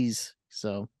tease.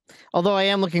 So, although I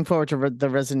am looking forward to the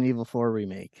Resident Evil 4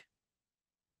 remake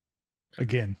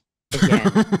Again.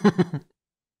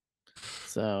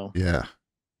 So yeah,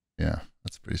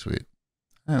 that's pretty sweet.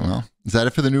 All right, well, is that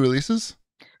it for the new releases?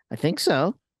 I think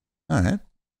so. All right.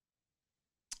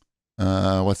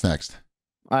 What's next?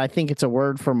 I think it's a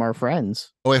word from our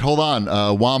friends. Oh wait, hold on.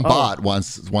 Wombat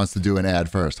wants to do an ad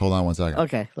first. Hold on one second.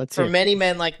 Okay, let's For see. many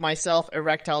men like myself,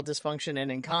 erectile dysfunction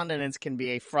and incontinence can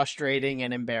be a frustrating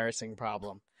and embarrassing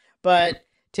problem. But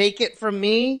take it from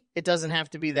me, it doesn't have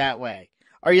to be that way.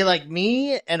 Are you like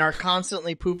me and are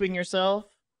constantly pooping yourself?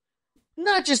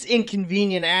 Not just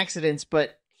inconvenient accidents,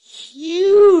 but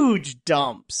huge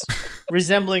dumps,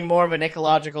 resembling more of an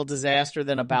ecological disaster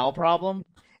than a bowel problem.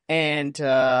 And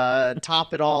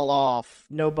top it all off,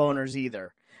 no boners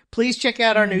either. Please check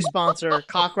out our new sponsor,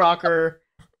 Cockrocker.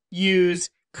 Use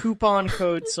coupon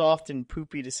code SOFT and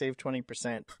POOPY to save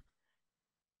 20%.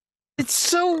 It's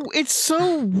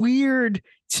so weird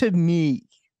to me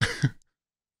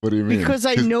What do you mean? because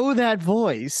I know that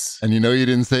voice, and you know you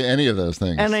didn't say any of those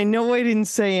things. and I know I didn't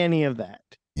say any of that.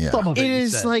 yeah. Some of It you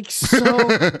is said. like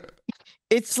so.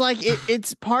 It's like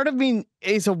it's part of me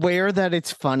is aware that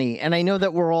it's funny, and I know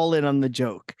that we're all in on the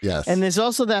joke. yes. And there's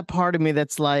also that part of me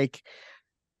that's like,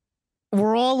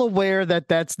 we're all aware that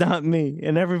that's not me,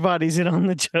 and everybody's in on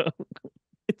the joke.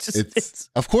 It's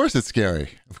of course it's scary.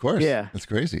 Of course. Yeah. It's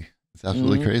crazy. It's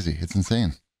absolutely Mhm. crazy. It's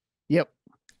insane. yep.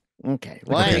 Okay. The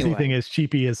Well, crazy anyway, thing is,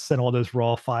 Cheapy has sent all those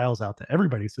raw files out to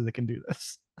everybody so they can do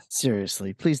this.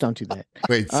 seriously, please don't do that.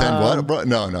 Wait, send what? Um, Bro?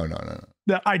 No.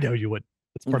 No, I know you would.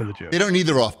 It's part of the joke. They don't need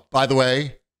the raw. By the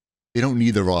way, they don't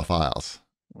need the raw files.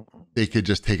 They could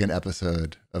just take an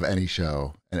episode of any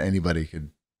show and anybody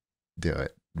could do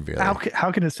it. Really.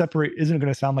 How can it separate? Isn't it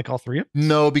going to sound like all three of them?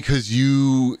 No, because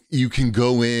you can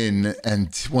go in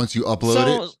and once you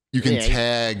upload it, you can yeah.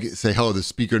 tag, say, oh, the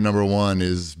speaker number 1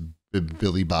 is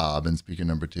Billy Bob and speaker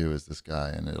number 2 is this guy,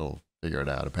 and it'll figure it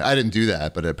out. I didn't do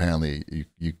that, but apparently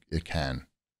it can.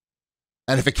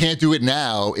 And if it can't do it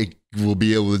now, it will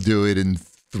be able to do it in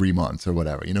 3 months or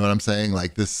whatever. You know what I'm saying?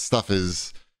 Like, this stuff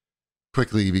is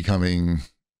quickly becoming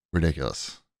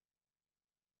ridiculous.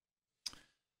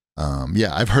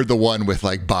 Yeah, I've heard the one with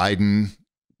like Biden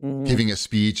Mhm. giving a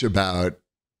speech about,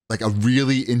 like, a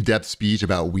really in-depth speech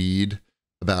about weed,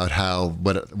 about how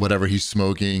whatever he's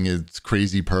smoking is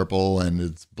crazy purple and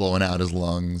it's blowing out his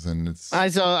lungs, and it's I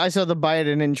saw the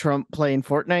Biden and Trump playing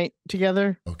Fortnite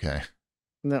together. okay.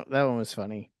 No, that one was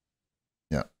funny.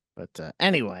 Yeah. But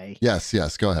anyway, Yes,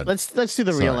 go ahead. let's do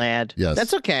the real Sorry. ad. Yes.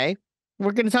 That's okay.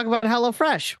 We're going to talk about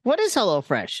HelloFresh. What is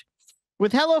HelloFresh?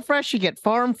 With HelloFresh, you get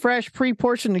farm fresh,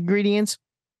 pre-portioned ingredients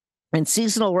and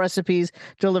seasonal recipes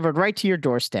delivered right to your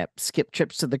doorstep. Skip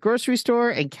trips to the grocery store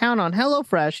and count on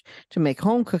HelloFresh to make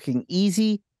home cooking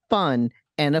easy, fun,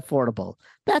 and affordable.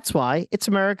 That's why it's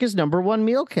America's #1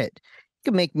 meal kit.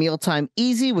 You can make mealtime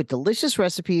easy with delicious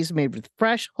recipes made with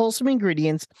fresh, wholesome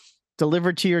ingredients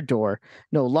delivered to your door.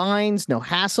 No lines, no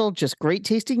hassle, just great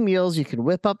tasting meals you can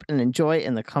whip up and enjoy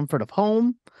in the comfort of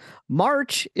home.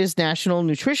 March is National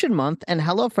Nutrition Month, and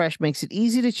HelloFresh makes it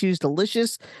easy to choose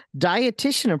delicious,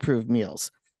 dietitian-approved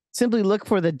meals. Simply look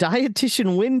for the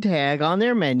Dietitian Win tag on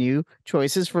their menu,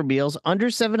 choices for meals under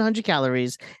 700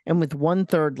 calories and with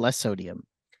 1/3 less sodium.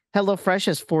 HelloFresh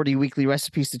has 40 weekly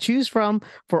recipes to choose from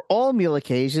for all meal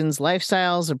occasions,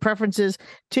 lifestyles, and preferences.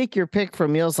 Take your pick for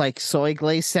meals like soy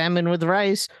glazed salmon with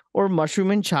rice or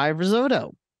mushroom and chive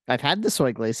risotto. I've had the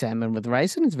soy glazed salmon with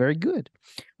rice, and it's very good.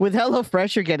 With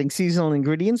HelloFresh, you're getting seasonal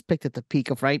ingredients picked at the peak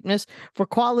of ripeness for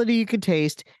quality you can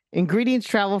taste. Ingredients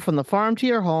travel from the farm to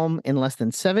your home in less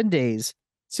than 7 days,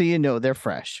 so you know they're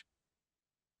fresh.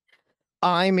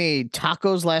 I made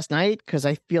tacos last night because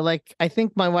I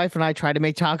think my wife and I try to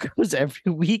make tacos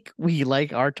every week. We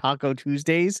like our Taco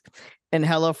Tuesdays, and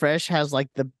HelloFresh has like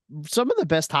some of the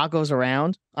best tacos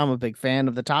around. I'm a big fan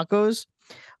of the tacos.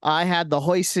 I had the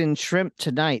hoisin shrimp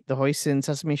tonight, the hoisin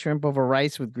sesame shrimp over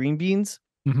rice with green beans.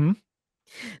 Mm-hmm.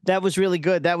 That was really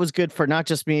good. That was good for not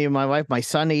just me and my wife. My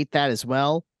son ate that as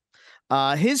well.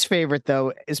 His favorite,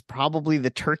 though, is probably the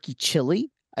turkey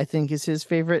chili. I think is his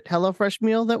favorite HelloFresh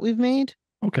meal that we've made.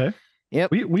 Okay.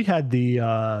 Yep. We had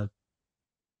the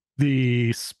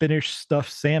spinach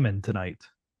stuffed salmon tonight.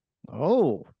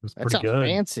 Oh, It was that pretty sounds good.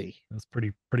 fancy. It was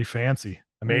pretty fancy.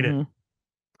 I made it. Mhm.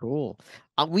 Cool.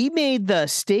 We made the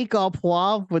steak au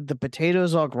poivre with the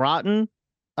potatoes au gratin.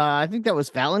 I think that was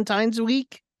Valentine's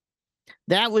week.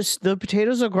 The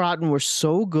potatoes au gratin were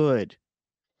so good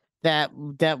that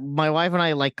my wife and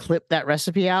I like clipped that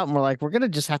recipe out, and we're like, we're gonna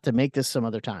just have to make this some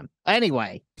other time.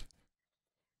 Anyway,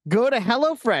 Go to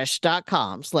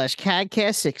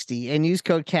HelloFresh.com/CAGcast60 and use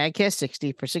code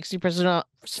CAGcast60 for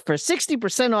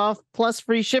 60% off plus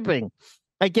free shipping.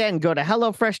 Again, go to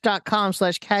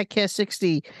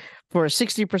HelloFresh.com/CAGcast60 for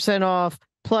 60% off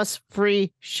plus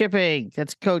free shipping.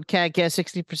 That's code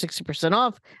CAGcast60 for 60%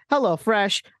 off.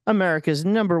 HelloFresh, America's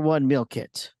 #1 meal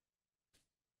kit.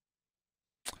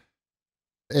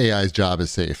 AI's job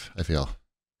is safe, I feel.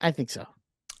 I think so.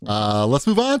 Let's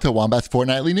move on to Wombat's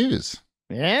Fortnightly News.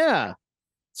 Yeah.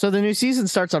 So the new season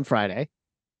starts on Friday.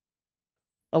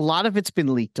 A lot of it's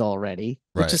been leaked already,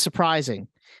 which Right. is surprising.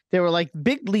 There were like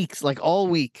big leaks like all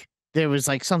week. There was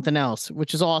like something else,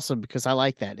 which is awesome because I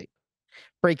like that. It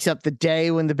breaks up the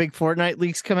day when the big Fortnite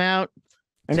leaks come out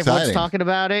and everyone's Exciting. talking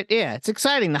about it. Yeah, it's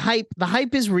exciting. The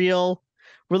hype is real.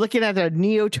 We're looking at a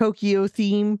Neo Tokyo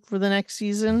theme for the next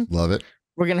season. Love it.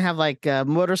 We're going to have like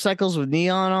motorcycles with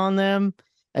neon on them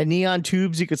and neon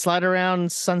tubes you could slide around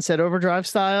Sunset Overdrive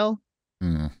style.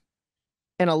 Hmm.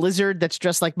 And a lizard that's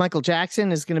dressed like Michael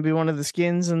Jackson is going to be one of the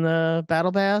skins in the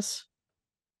Battle Pass.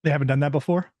 They haven't done that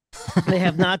before. They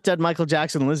have not done Michael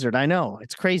Jackson lizard. I know.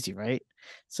 It's crazy, right?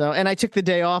 So, and I took the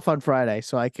day off on Friday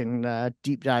so I can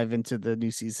deep dive into the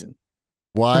new season.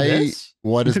 Why? This?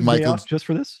 What You is took the day Michael? off just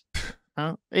for this?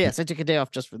 Yes, I took a day off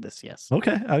just for this. Yes.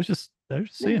 Okay, I was just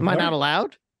seeing. Am I All not right.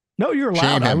 allowed? No, you're Shame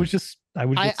allowed. I him. was just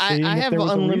seeing I if have there was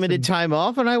a unlimited reason. time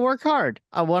off and I work hard.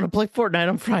 I want to play Fortnite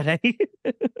on Friday.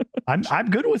 I'm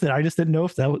good with it. I just didn't know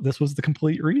if this was the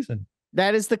complete reason.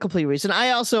 That is the complete reason. I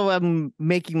also am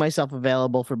making myself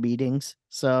available for meetings.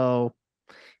 So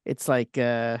it's like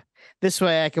this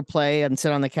way I could play and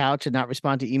sit on the couch and not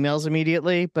respond to emails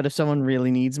immediately. But if someone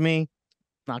really needs me,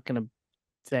 I'm not going to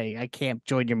say I can't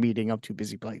join your meeting. I'm too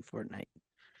busy playing Fortnite.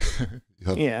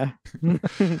 Yeah.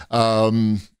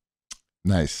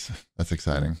 Nice. That's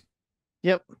exciting.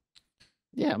 Yep.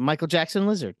 Yeah. Michael Jackson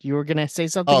lizard. You were going to say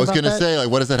something Oh, I was about going to that? say, like,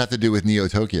 what does that have to do with Neo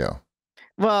Tokyo?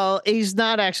 Well, he's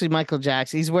not actually Michael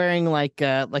Jackson. He's wearing like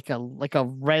a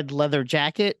red leather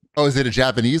jacket. Oh, is it a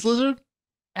Japanese lizard?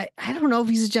 I don't know if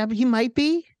he's a Japanese. He might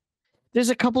be. There's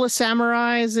a couple of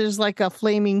samurais. There's like a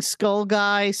flaming skull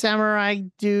guy, samurai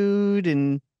dude,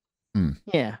 and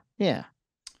yeah.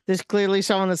 There's clearly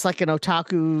someone that's like an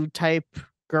otaku type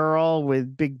girl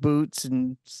with big boots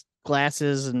and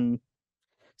glasses, and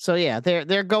so yeah,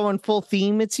 they're going full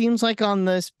theme. It seems like on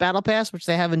this Battle Pass, which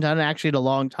they haven't done actually in a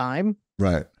long time.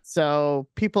 Right. So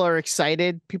people are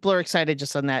excited. People are excited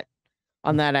just on that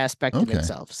aspect in Okay.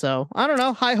 itself. So I don't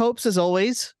know. High hopes as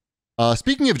always.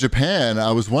 Speaking of Japan,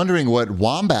 I was wondering what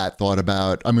Wombat thought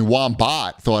about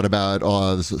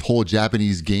this whole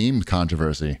Japanese game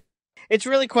controversy. It's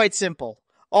really quite simple.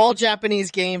 All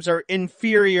Japanese games are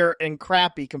inferior and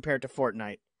crappy compared to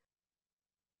Fortnite.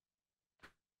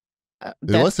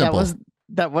 Was simple.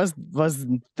 That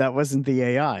wasn't the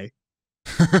AI.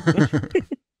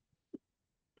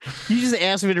 You just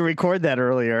asked me to record that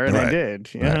earlier, and I Right.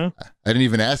 did. You Right. know? I didn't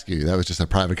even ask you. That was just a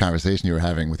private conversation you were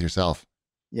having with yourself.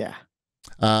 Yeah.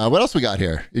 What else we got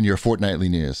here in your fortnightly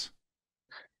news?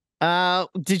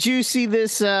 Did you see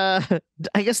this? I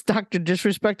guess Dr.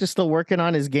 Disrespect is still working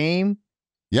on his game.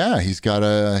 Yeah, he's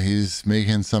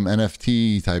making some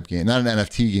NFT type game, not an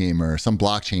NFT game or some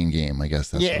blockchain game. I guess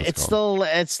that's Yeah, what it's called.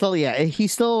 still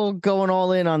he's still going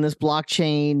all in on this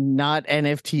blockchain, not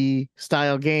NFT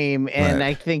style game, and Right.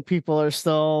 I think people are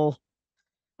still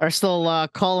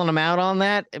calling him out on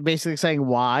that, basically saying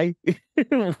why.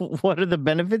 What are the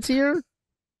benefits here?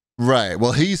 Right.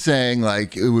 Well, he's saying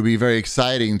like it would be very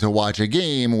exciting to watch a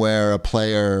game where a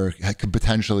player could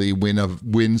potentially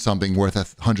win something worth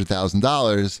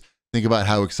 $100,000. Think about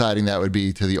how exciting that would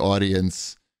be to the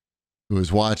audience who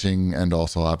is watching, and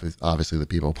also obviously the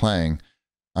people playing.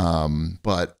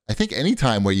 But I think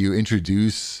anytime where you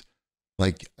introduce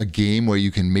like a game where you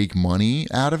can make money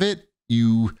out of it,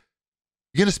 you're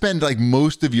going to spend like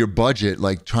most of your budget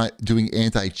like doing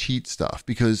anti-cheat stuff,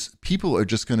 because people are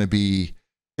just going to be.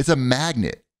 It's a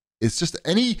magnet. It's just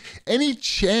any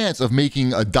chance of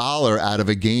making $1 out of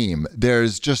a game.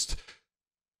 There's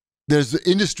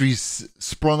industries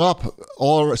spring up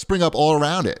all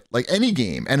around it, like any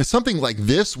game. And it's something like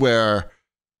this where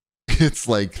it's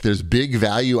like there's big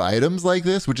value items like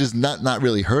this, which is not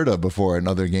really heard of before in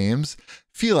other games.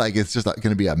 I feel like it's just going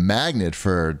to be a magnet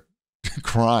for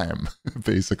crime,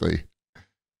 basically.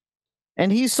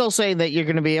 And he's still saying that you're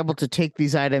going to be able to take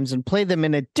these items and play them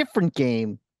in a different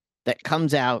game that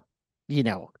comes out,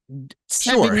 7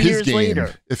 His years game.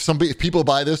 later. If people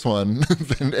buy this one,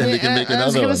 and they can make I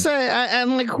was another going one. to say,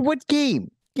 I'm like, what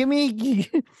game? Give me.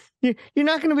 You're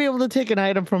not going to be able to take an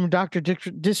item from Dr.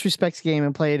 Disrespect's game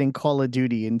and play it in Call of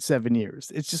Duty in 7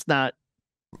 years. It's just not.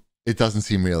 It doesn't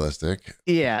seem realistic.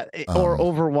 Yeah, or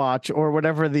Overwatch or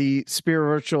whatever the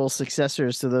spiritual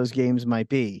successors to those games might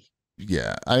be.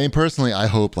 Yeah. I mean, personally, I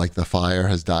hope like the fire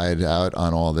has died out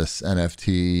on all this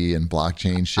NFT and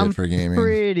blockchain shit for gaming. I'm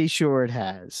pretty sure it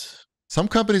has. Some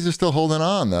companies are still holding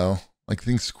on, though. Like, I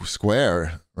think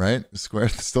Square, right? Square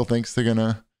still thinks they're going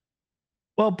to.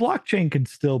 Well, blockchain can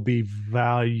still be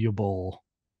valuable.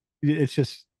 It's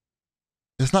just.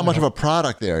 There's not much of a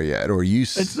product there yet or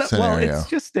use scenario. Well, it's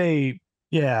just I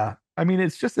mean,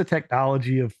 it's just a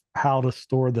technology of how to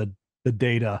store the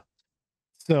data.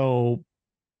 So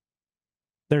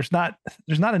there's not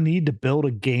a need to build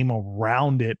a game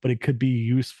around it, but it could be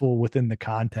useful within the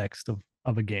context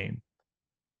of a game.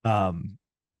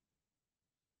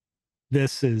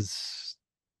 This is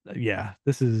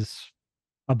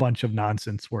a bunch of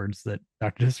nonsense words that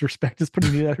Dr. Disrespect is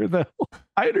putting together, though.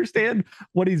 I understand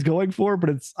what he's going for, but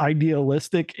it's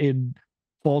idealistic and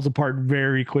falls apart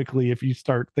very quickly if you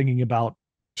start thinking about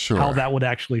how that would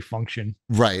actually function.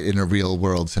 Right, in a real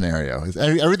world scenario.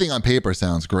 Everything on paper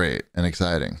sounds great and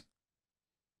exciting.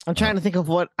 I'm trying to think of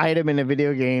what item in a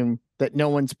video game that no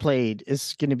one's played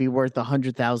is going to be worth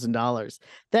 $100,000.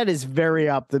 That is very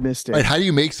optimistic. Right, how do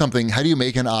you make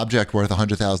an object worth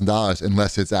 $100,000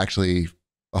 unless it's actually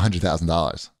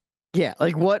 $100,000? Yeah,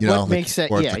 like what makes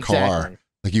that? Or Yeah, it's a car. exactly.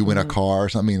 Like you win a car or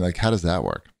something. Like how does that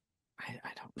work?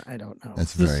 I don't know.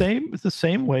 It's the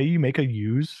same way you make a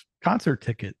used concert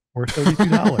ticket worth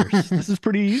 $32. This is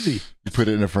pretty easy. You put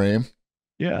it in a frame.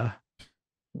 Yeah.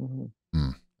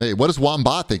 Hey, what does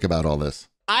Wombat think about all this?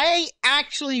 I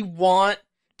actually want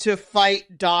to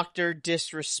fight Dr.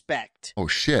 Disrespect. Oh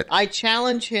shit! I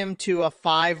challenge him to a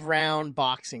 5-round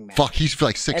boxing match. Fuck, he's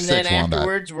like 6'6". And then Wombat.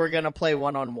 afterwards, we're gonna play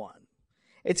 1-on-1.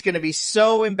 It's gonna be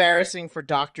so embarrassing for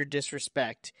Dr.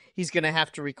 Disrespect. He's gonna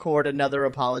have to record another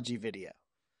apology video.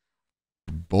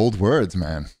 Bold words,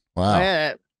 man.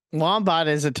 Wow. Wombat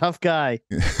is a tough guy.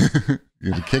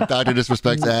 You kick Dr.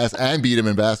 Disrespect's ass and beat him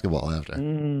in basketball after.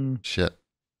 Shit.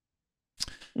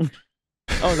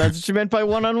 Oh, that's what you meant by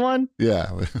 1-on-1?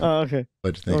 Yeah. Oh, okay.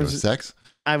 What'd you think? It was sex?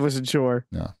 I wasn't sure.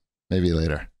 No. Maybe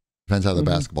later. Depends how the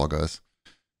basketball goes.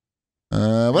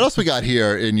 What else we got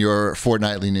here in your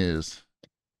fortnightly news?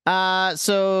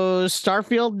 So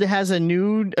Starfield has a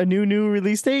new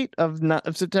release date of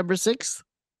September 6th.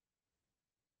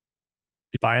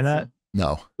 You buying that?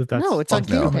 No. No, it's on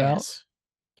Game Pass.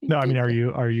 No, I mean, are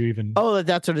you even? Oh,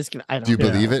 that's what it's gonna. I don't. Do you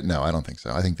believe it? No, I don't think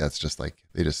so. I think that's just like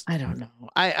they just. I don't know.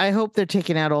 I hope they're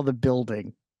taking out all the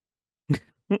building.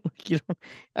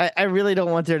 I really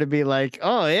don't want there to be like,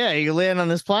 oh yeah, you land on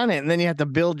this planet and then you have to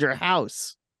build your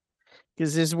house,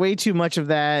 because there's way too much of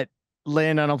that.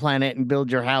 Land on a planet and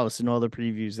build your house in all the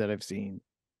previews that I've seen.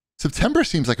 September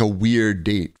seems like a weird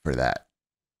date for that.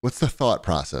 What's the thought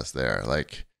process there?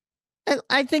 Like.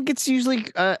 I think it's usually,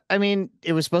 I mean,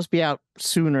 it was supposed to be out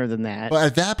sooner than that. But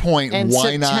at that point, and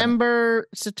why not?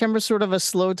 September's sort of a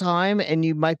slow time, and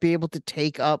you might be able to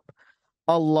take up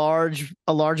a large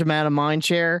amount of mind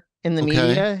share in the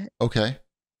media. Okay.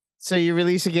 So you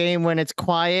release a game when it's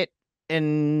quiet,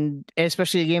 and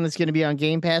especially a game that's going to be on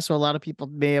Game Pass, so a lot of people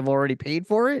may have already paid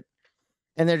for it,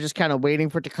 and they're just kind of waiting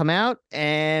for it to come out,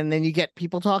 and then you get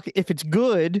people talking. If it's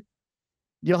good,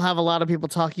 you'll have a lot of people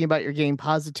talking about your game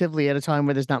positively at a time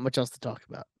where there's not much else to talk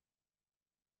about.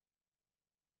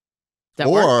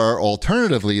 Or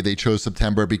alternatively, they chose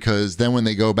September because then when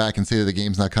they go back and say that the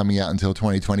game's not coming out until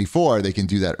 2024, they can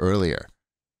do that earlier.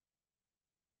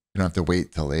 You don't have to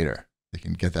wait till later. They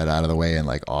can get that out of the way in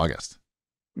like August.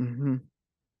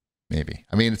 Maybe.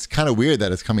 I mean, it's kind of weird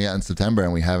that it's coming out in September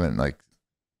and we haven't like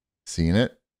seen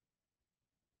it.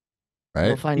 Right?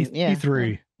 We'll find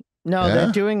E3. No,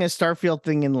 they're doing a Starfield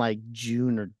thing in like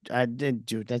June or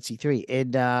that's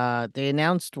E3. They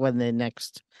announced when the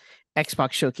next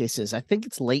Xbox showcase is. I think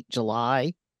it's late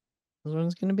July. Is when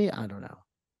it's going to be. I don't know.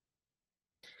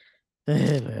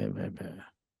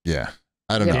 Yeah,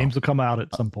 I don't know. Games will come out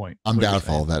at some point. I'm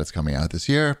doubtful that it's coming out this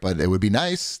year, but it would be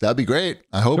nice. That'd be great.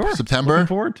 I hope September. Looking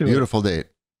forward to Beautiful date.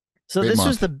 So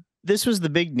this was the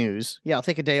big news. Yeah, I'll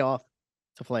take a day off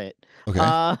to play it.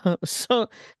 Okay. So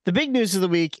the big news of the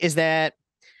week is that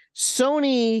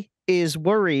Sony is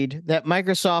worried that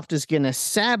Microsoft is going to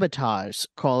sabotage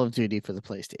Call of Duty for the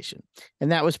PlayStation.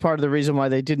 And that was part of the reason why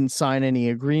they didn't sign any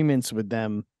agreements with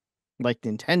them like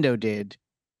Nintendo did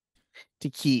to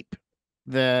keep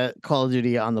the Call of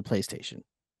Duty on the PlayStation.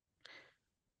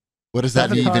 What does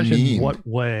that even mean? In what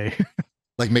way?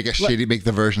 Like make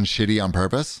the version shitty on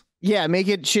purpose? Yeah, make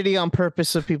it shitty on purpose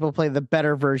so people play the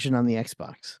better version on the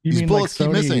Xbox. You These mean bullets like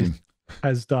keep Sony missing.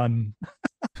 has done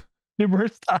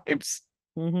numerous times?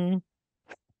 Mm-hmm.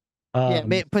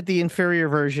 Put the inferior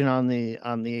version on the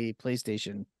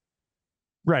PlayStation.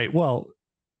 Right. Well,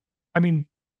 I mean,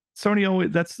 Sony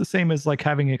always, that's the same as like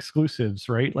having exclusives,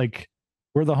 right? Like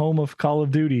we're the home of Call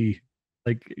of Duty.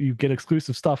 Like you get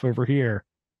exclusive stuff over here.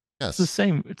 Yes. It's the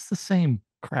same. It's the same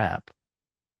crap.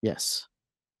 Yes.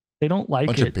 They don't like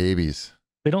Bunch it. of babies.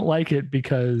 They don't like it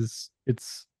because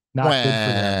it's not good for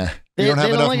them. They don't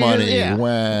have enough like money. yeah.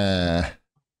 Wah.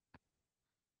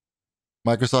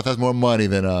 Microsoft has more money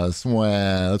than us.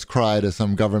 Wah. Let's cry to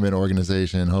some government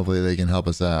organization. Hopefully they can help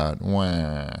us out.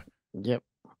 Wah. Yep.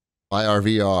 Buy our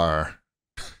VR.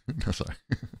 No, sorry.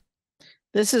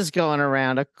 This is going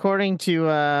around according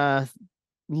to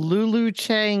Lulu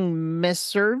Chang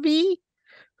Meservey,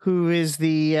 who is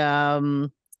the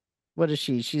what is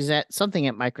she? She's at something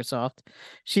at Microsoft.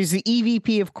 She's the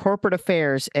EVP of Corporate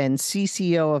Affairs and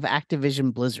CCO of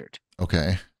Activision Blizzard.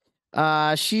 Okay.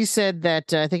 She said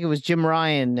that I think it was Jim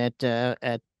Ryan at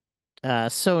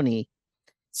Sony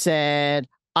said,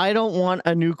 "I don't want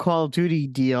a new Call of Duty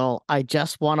deal. I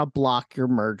just want to block your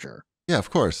merger." Yeah, of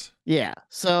course. Yeah.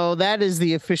 So that is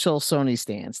the official Sony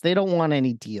stance. They don't want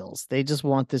any deals. They just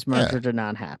want this merger to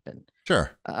not happen.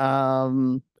 Sure.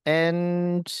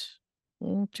 And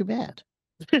too bad.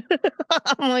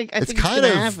 I'm like, I think it's gonna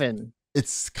happen.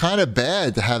 It's kind of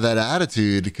bad to have that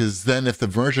attitude because then if the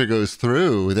merger goes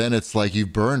through, then it's like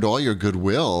you've burned all your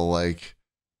goodwill. Like,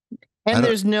 and if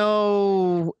there's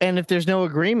no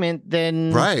agreement,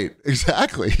 then right,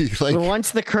 exactly. Like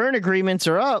once the current agreements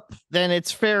are up, then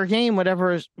it's fair game.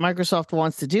 Whatever Microsoft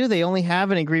wants to do, they only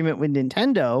have an agreement with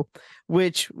Nintendo,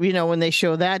 which when they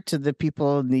show that to the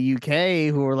people in the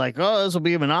UK who are like, "Oh, this will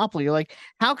be a monopoly," you're like,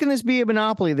 "How can this be a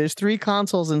monopoly? There's 3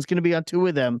 consoles and it's going to be on 2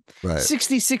 of them. right.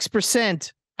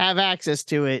 66% have access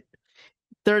to it,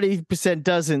 30%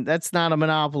 doesn't. That's not a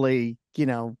monopoly.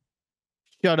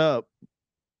 Shut up."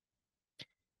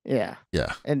 Yeah.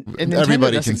 Yeah. And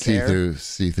everybody can see through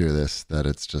this, that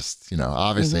it's just,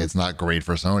 obviously it's not great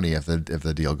for Sony if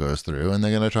the deal goes through and they're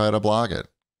going to try to block it.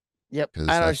 Yep. I don't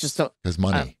know, it's just because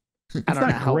money. It's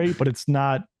not great, but it's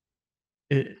not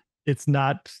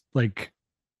like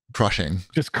crushing.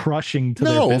 Just crushing to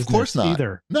their business of course not.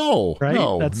 Either. No. Right?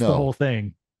 No, that's the whole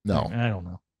thing. No. I don't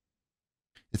know.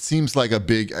 It seems like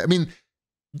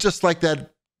just like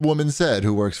that woman said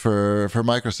who works for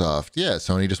Microsoft. Yeah,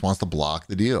 Sony just wants to block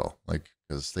the deal, like,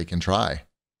 because they can try,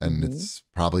 and it's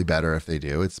probably better if they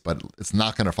do. But it's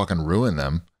not going to fucking ruin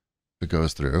them if it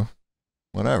goes through.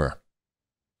 Whatever,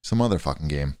 some other fucking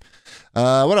game.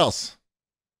 What else?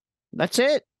 That's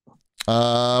it. What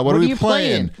are we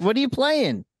playing? What are you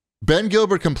playing? Ben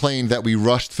Gilbert complained that we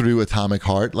rushed through Atomic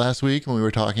Heart last week when we were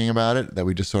talking about it. That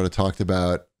we just sort of talked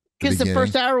about because the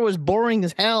first hour was boring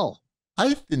as hell.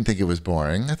 I didn't think it was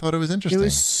boring. I thought it was interesting. It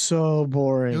was so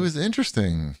boring. It was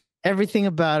interesting. Everything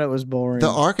about it was boring. The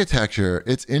architecture,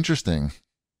 it's interesting.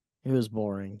 It was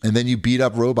boring. And then you beat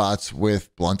up robots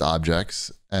with blunt objects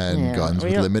and guns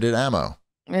with limited ammo.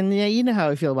 And yeah, you know how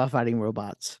I feel about fighting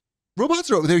robots.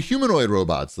 They're humanoid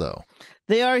robots, though.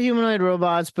 They are humanoid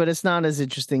robots, but it's not as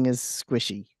interesting as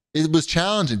Squishy. It was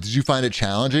challenging. Did you find it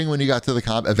challenging when you got to the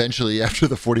combat? Eventually, after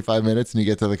the 45 minutes and you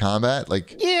get to the combat?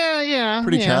 Like, yeah.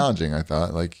 Pretty challenging, I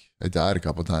thought. Like, I died a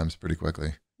couple times pretty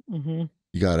quickly. Mm-hmm.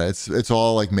 You got it. It's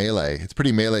all like melee. It's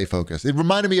pretty melee focused. It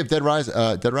reminded me of Dead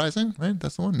Rising, right?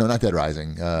 That's the one? No, not Dead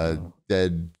Rising.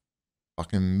 The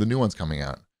new one's coming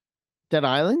out. Dead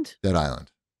Island? Dead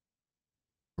Island.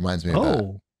 Reminds me of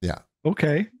that. Yeah.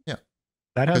 Okay. Yeah.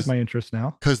 That has my interest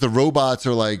now. Because the robots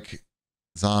are like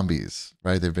zombies,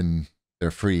 right?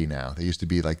 They're free now. They used to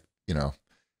be like, worker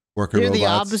robots. They're the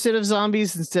opposite of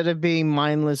zombies. Instead of being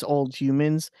mindless old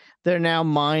humans, they're now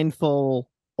mindful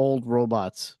old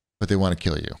robots. But they want to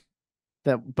kill you.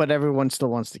 But everyone still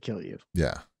wants to kill you.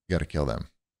 Yeah, you got to kill them.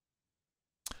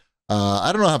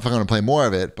 I don't know if I'm going to play more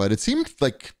of it, but it seemed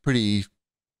like it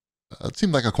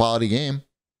seemed like a quality game.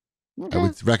 Okay. I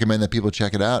would recommend that people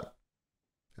check it out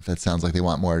if that sounds like they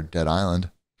want more Dead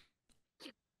Island.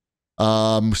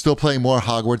 Still playing more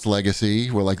Hogwarts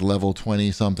Legacy. We're like level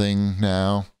 20 something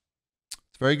now.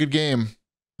 It's a very good game,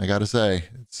 I gotta say.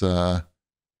 It's when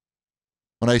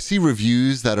I see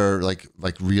reviews that are like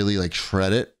really like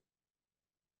shred it,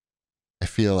 I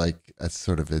feel like that's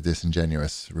sort of a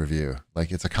disingenuous review.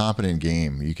 Like, it's a competent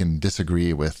game. You can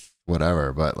disagree with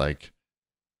whatever, but like,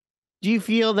 do you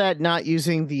feel that not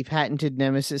using the patented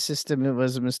Nemesis system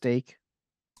was a mistake?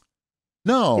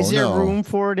 No. Is there room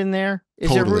for it in there?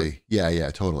 Totally.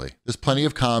 Yeah, totally. There's plenty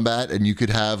of combat, and you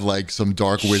could have like some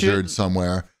dark wizard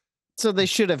somewhere. So they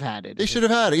should have had it. They should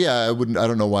have had it. Yeah, I wouldn't. I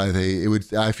don't know why it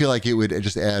would. I feel like it would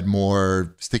just add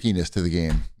more stickiness to the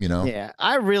game. You know. Yeah,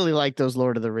 I really like those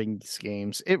Lord of the Rings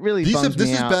games. It really this bums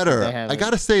me is out better. that they I haven't.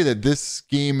 gotta say that this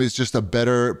game is just a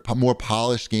better, more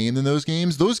polished game than those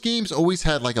games. Those games always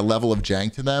had like a level of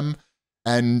jank to them,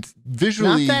 and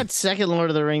visually. Not that second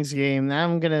Lord of the Rings game.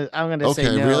 I'm gonna Okay,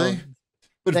 say no. really?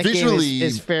 But That visually, game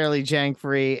is fairly jank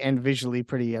free and visually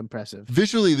pretty impressive.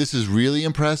 visually, this is really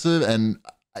impressive. And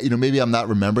maybe I'm not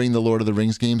remembering the Lord of the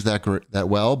Rings games that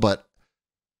well, but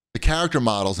the character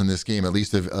models in this game, at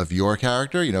least of your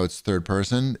character, it's third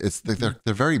person. They're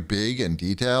very big and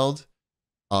detailed.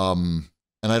 And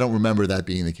I don't remember that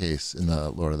being the case in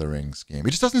the Lord of the Rings game. It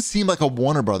just doesn't seem like a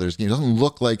Warner Brothers game. It doesn't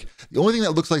look like, the only thing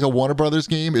that looks like a Warner Brothers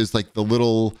game is like the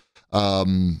little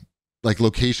like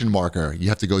location marker. You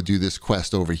have to go do this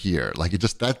quest over here. Like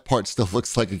that part still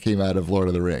looks like it came out of Lord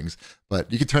of the Rings,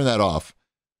 but you can turn that off.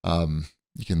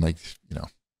 You can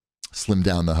slim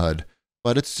down the HUD,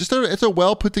 but it's a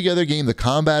well put together game. The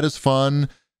combat is fun.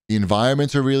 The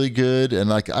environments are really good.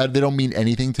 And they don't mean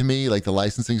anything to me. Like the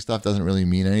licensing stuff doesn't really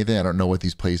mean anything. I don't know what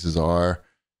these places are.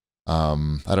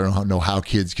 I don't know how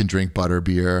kids can drink butter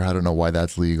beer. I don't know why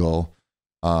that's legal.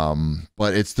 But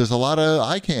there's a lot of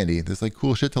eye candy. There's like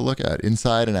cool shit to look at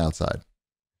inside and outside.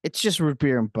 It's just root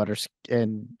beer and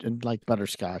and like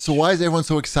butterscotch. So why is everyone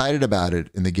so excited about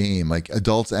it in the game? Like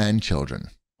adults and children.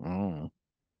 Oh.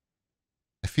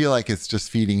 I feel like it's just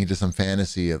feeding into some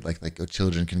fantasy of like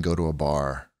children can go to a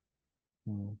bar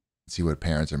and see what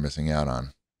parents are missing out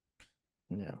on.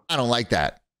 Yeah. I don't like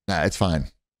that. Nah, it's fine.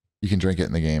 You can drink it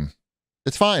in the game.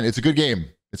 It's fine. It's a good game.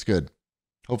 It's good.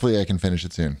 Hopefully I can finish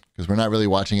it soon because we're not really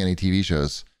watching any TV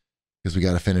shows because we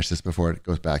got to finish this before it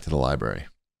goes back to the library.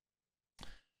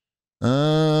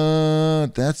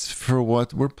 That's for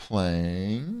what we're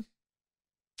playing.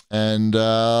 And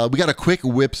we got a quick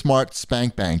Whip Smart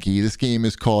Spank Banky. This game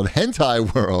is called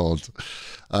Hentai World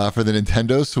for the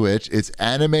Nintendo Switch. It's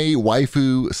anime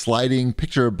waifu sliding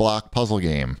picture block puzzle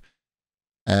game.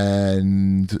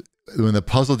 And when the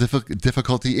puzzle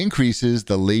difficulty increases,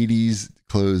 the ladies'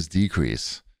 clothes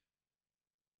decrease.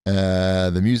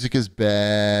 The music is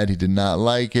bad. He did not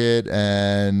like it.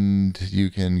 And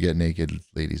you can get naked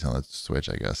ladies on the Switch,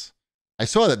 I guess. I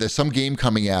saw that there's some game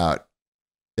coming out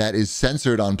that is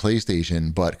censored on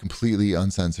PlayStation, but completely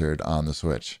uncensored on the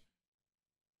Switch.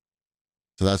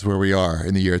 So that's where we are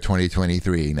in the year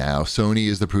 2023 now. Sony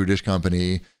is the prudish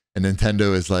company, and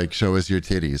Nintendo is like, show us your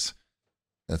titties.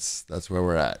 That's where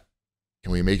we're at.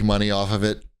 Can we make money off of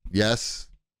it? Yes.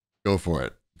 Go for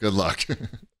it. Good luck.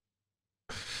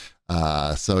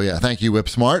 So yeah, thank you, Whip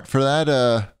Smart, for that.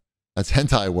 That's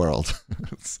Hentai World.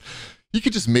 You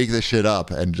could just make this shit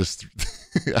up and just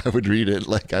I would read it.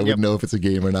 Like I would know if it's a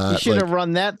game or not. You should have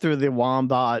run that through the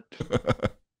Wombat.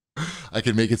 I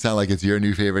could make it sound like it's your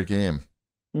new favorite game.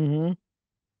 Mm-hmm.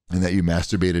 And that you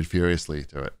masturbated furiously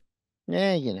to it.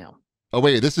 Yeah, Oh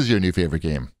wait, this is your new favorite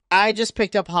game. I just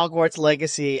picked up Hogwarts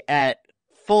Legacy at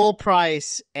full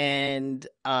price and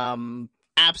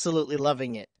absolutely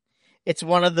loving it. It's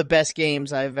one of the best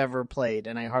games I've ever played,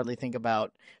 and I hardly think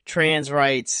about trans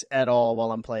rights at all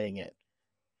while I'm playing it.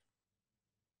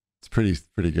 It's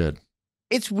pretty good.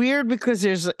 It's weird because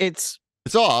it's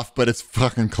off, but it's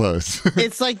fucking close.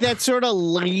 it's like that sort of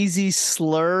lazy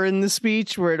slur in the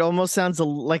speech where it almost sounds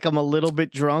like I'm a little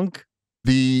bit drunk.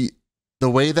 The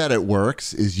way that it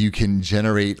works is you can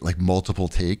generate like multiple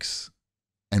takes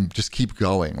and just keep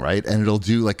going, right? And it'll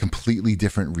do like completely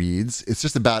different reads. It's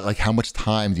just about like how much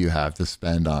time do you have to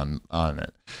spend on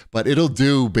it. But it'll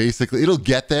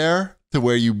get there to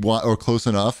where you want or close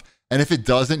enough. And if it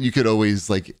doesn't, you could always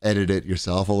like edit it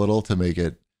yourself a little to make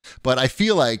it. But I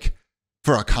feel like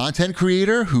for a content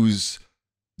creator who's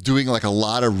doing like a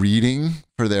lot of reading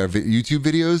for their YouTube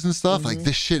videos and stuff, like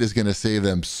this shit is going to save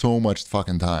them so much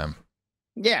fucking time.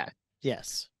 Yeah.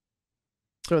 Yes.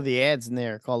 Throw the ads in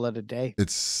there. Call it a day.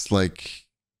 It's like,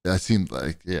 that seems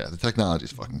like, yeah, the technology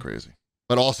is fucking crazy.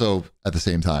 But also, at the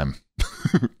same time,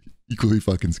 equally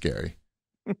fucking scary.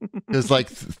 Because like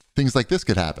things like this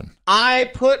could happen. I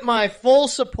put my full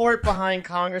support behind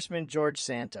Congressman George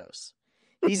Santos.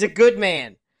 He's a good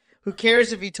man. Who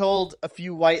cares if he told a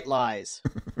few white lies?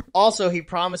 Also, he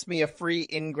promised me a free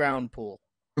in-ground pool.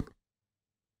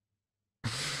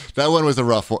 That one was a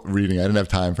rough reading. I didn't have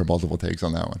time for multiple takes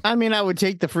on that one. I mean, I would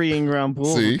take the free in-ground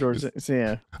pool. See?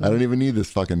 Yeah. I don't even need this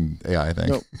fucking AI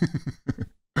thing.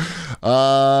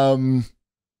 Nope.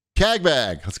 CAG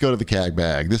bag. Let's go to the CAG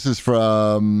bag. This is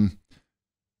from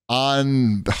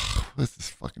what's this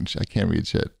fucking shit? I can't read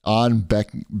shit. On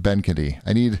Benkedy.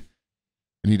 I need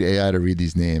I need AI to read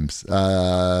these names.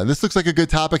 This looks like a good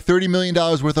topic. $30 million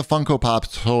worth of Funko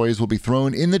Pop toys will be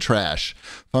thrown in the trash.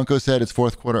 Funko said its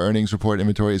fourth quarter earnings report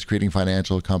inventory is creating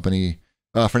financial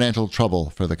trouble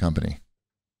for the company.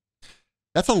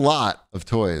 That's a lot of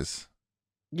toys.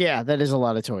 Yeah, that is a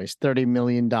lot of toys. $30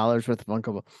 million worth of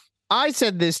Funko Pop. I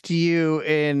said this to you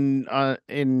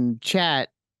in chat.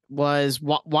 Was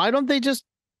why don't they just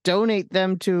donate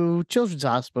them to children's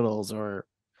hospitals or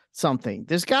something?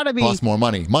 There's got to be Cost more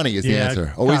money. Money is the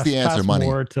answer. Always the answer. Costs Money.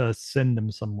 more to send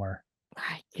them somewhere.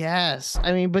 I guess.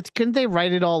 I mean, but couldn't they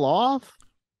write it all off?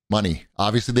 Money.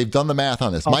 Obviously, they've done the math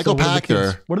on this. Also, Michael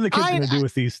Pachter. What are the kids going to do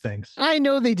with these things? I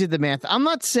know they did the math. I'm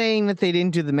not saying that they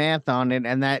didn't do the math on it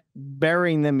and that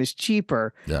burying them is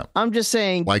cheaper. Yeah. I'm just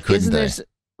saying, why couldn't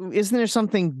isn't there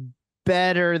something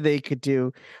better they could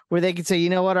do where they could say, you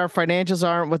know what, our financials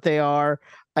aren't what they are.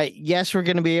 Yes, we're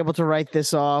going to be able to write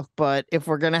this off, but if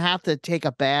we're going to have to take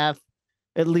a bath,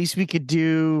 at least we could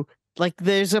do like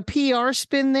there's a PR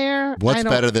spin there. What's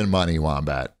better than money,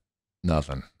 Wombat?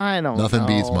 Nothing. I don't. Nothing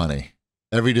beats money.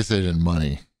 Every decision,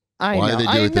 money. Why do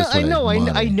they do it this way?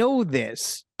 I know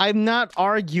this. I'm not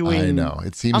arguing. I know.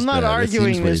 It seems. I'm not bad.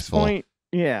 arguing this wasteful. point.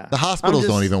 Yeah. The hospitals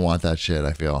don't even want that shit.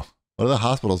 I feel. What do the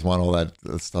hospitals want all that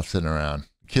stuff sitting around?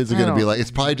 Kids are going to be like, it's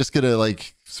probably just going to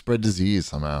like spread disease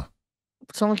somehow.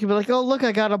 Someone could be like, oh, look,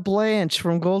 I got a Blanche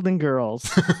from Golden Girls.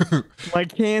 My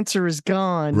cancer is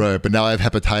gone. Right. But now I have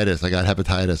hepatitis. I got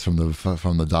hepatitis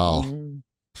from the doll.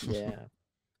 Yeah.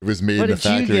 It was made in the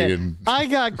factory. And I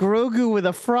got Grogu with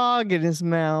a frog in his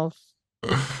mouth.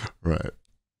 Right.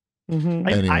 Mm-hmm.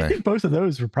 Anyway. I think both of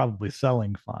those are probably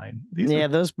selling fine.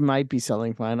 Those might be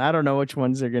selling fine. I don't know which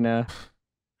ones they're going to.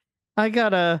 I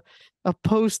got a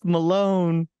Post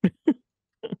Malone.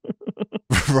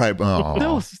 Right.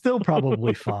 Oh. Still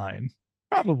probably fine.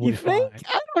 Probably you think? fine.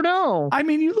 I don't know. I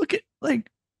mean, you look at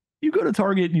you go to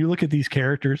Target and you look at these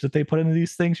characters that they put into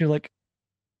these things. You're like,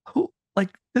 who? Like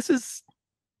this is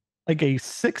like a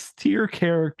 6th-tier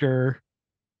character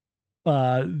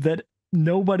that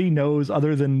nobody knows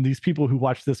other than these people who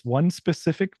watch this one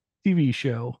specific TV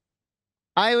show.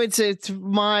 I would say it's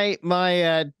my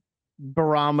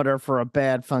barometer for a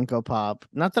bad Funko Pop.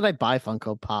 Not that I buy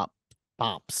Funko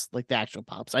Pops, like the actual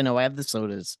Pops. I know I have the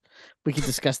sodas. We can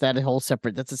discuss that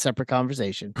that's a separate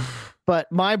conversation.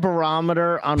 But my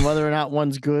barometer on whether or not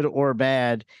one's good or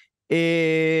bad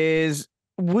is,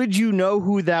 would you know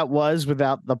who that was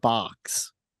without the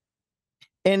box?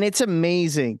 And it's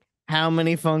amazing how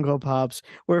many Funko Pops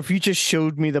where if you just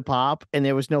showed me the pop and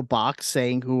there was no box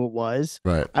saying who it was,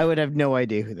 right, I would have no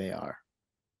idea who they are.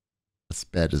 That's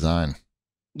bad design.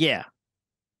 Yeah.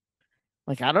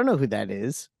 Like, I don't know who that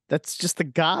is. That's just a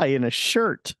guy in a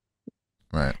shirt.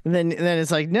 Right. And then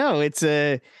it's like, no, it's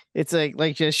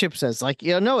like Ship says, like,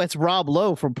 no, it's Rob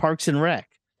Lowe from Parks and Rec.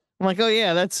 I'm like, oh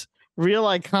yeah, that's real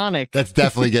iconic. That's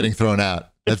definitely getting thrown out.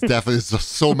 That's definitely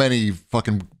so many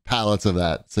fucking pallets of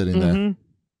that sitting there.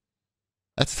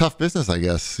 That's tough business, I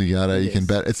guess. You can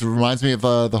bet. It reminds me of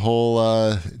the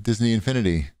whole Disney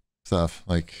Infinity stuff.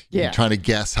 Like, you're trying to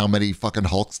guess how many fucking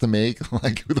Hulks to make.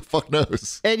 Like, who the fuck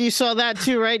knows? And you saw that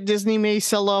too, right? Disney may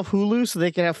sell off Hulu so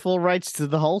they can have full rights to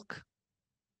the Hulk.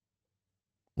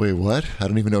 Wait, what? I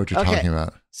don't even know what you're talking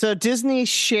about. So Disney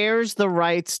shares the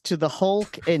rights to the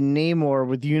Hulk and Namor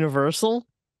with Universal.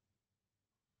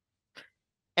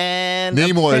 And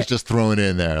Namor is just thrown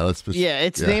in there. It's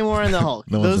Namor and the Hulk.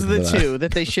 Those are the two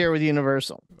that they share with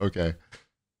Universal. Okay.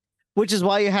 Which is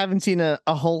why you haven't seen a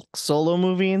Hulk solo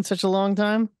movie in such a long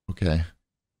time. Okay.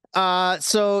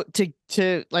 So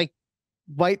to like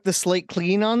wipe the slate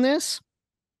clean on this,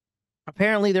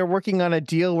 apparently they're working on a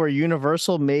deal where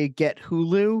Universal may get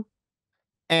Hulu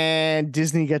and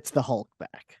Disney gets the Hulk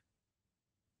back.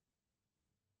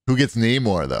 Who gets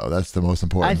Namor, though? That's the most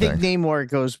important thing. I think Namor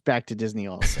goes back to Disney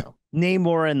also.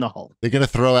 Namor and the Hulk. They're going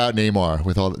to throw out Namor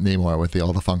with all the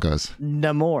Funkos.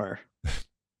 Namor.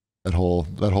 That whole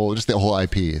the whole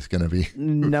IP is going to be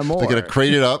Namor. They're going to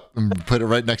crate it up and put it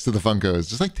right next to the Funkos.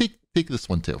 Just like take this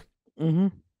one too. Mm-hmm.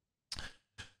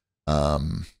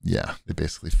 Yeah, they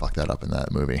basically fucked that up in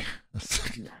that movie.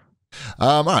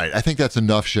 All right, I think that's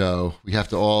enough show. We have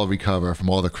to all recover from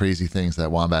all the crazy things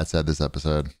that Wombat said this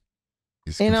episode.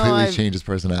 He's completely changed his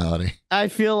personality. I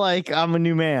feel like I'm a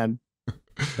new man.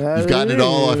 You've gotten it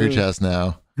all off your chest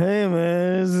now. Hey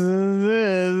man, this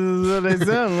is what I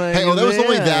sound like. Hey, well, that was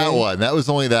only that one. That was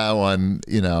only that one.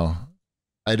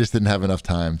 I just didn't have enough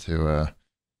time to,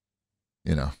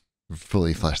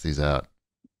 fully flesh these out.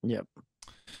 Yep.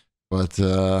 But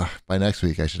by next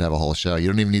week, I should have a whole show. You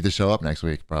don't even need to show up next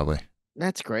week, probably.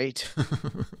 That's great.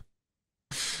 All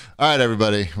right,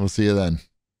 everybody. We'll see you then.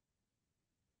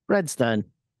 Red's done.